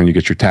 Whereas when you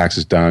get your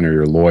taxes done, or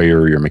your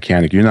lawyer or your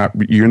mechanic,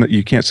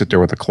 you can't sit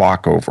there with a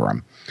clock over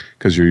them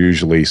because you're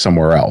usually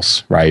somewhere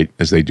else, right?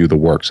 As they do the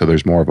work. So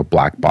there's more of a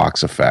black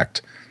box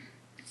effect.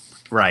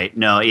 Right.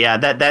 No. Yeah.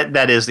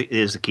 That is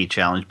the key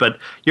challenge. But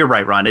you're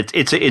right, Ron.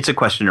 It's a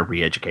question of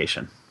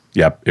re-education.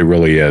 Yep, it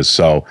really is.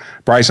 So,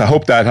 Bryce, I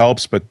hope that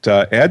helps. But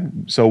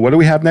Ed, so what do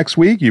we have next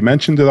week? You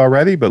mentioned it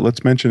already, but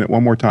let's mention it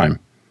one more time.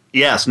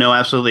 Yes, no,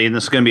 absolutely. And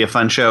this is going to be a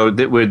fun show.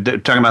 We're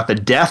talking about the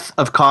death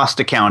of cost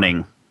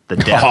accounting. The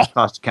death of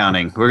cost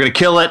accounting. We're going to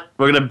kill it.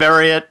 We're going to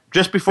bury it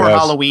just before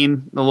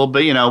Halloween. A little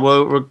bit,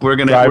 we're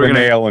going to drive a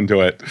nail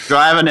into it.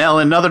 Drive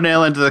another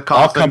nail into the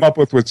coffin. I'll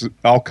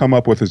come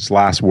up with its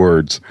last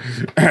words.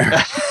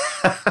 I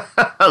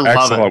love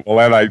Excellent. it.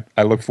 Well, Ed,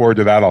 I look forward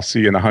to that. I'll see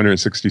you in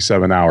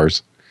 167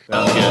 hours.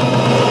 Sounds good.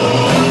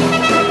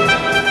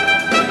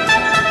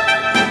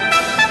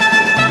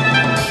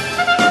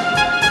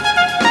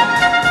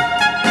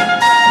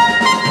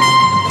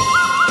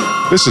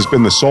 This has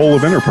been The Soul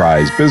of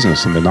Enterprise,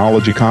 Business and the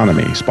Knowledge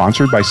Economy,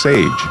 sponsored by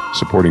Sage,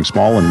 supporting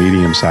small and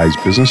medium-sized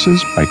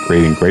businesses by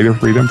creating greater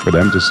freedom for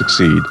them to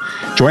succeed.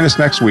 Join us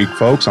next week,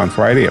 folks, on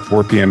Friday at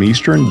 4 p.m.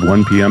 Eastern,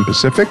 1 p.m.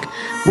 Pacific.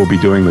 We'll be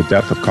doing the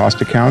death of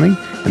cost accounting.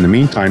 In the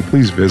meantime,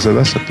 please visit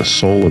us at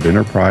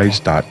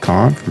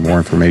thesoulofenterprise.com for more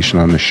information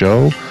on the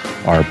show,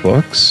 our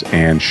books,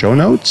 and show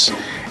notes.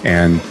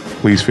 And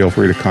please feel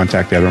free to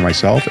contact Ed or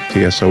myself at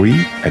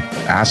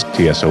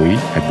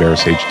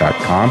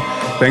asktsoe@verisage.com.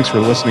 Thanks for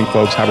listening,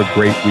 folks. Have a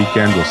great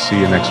weekend. We'll see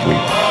you next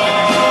week.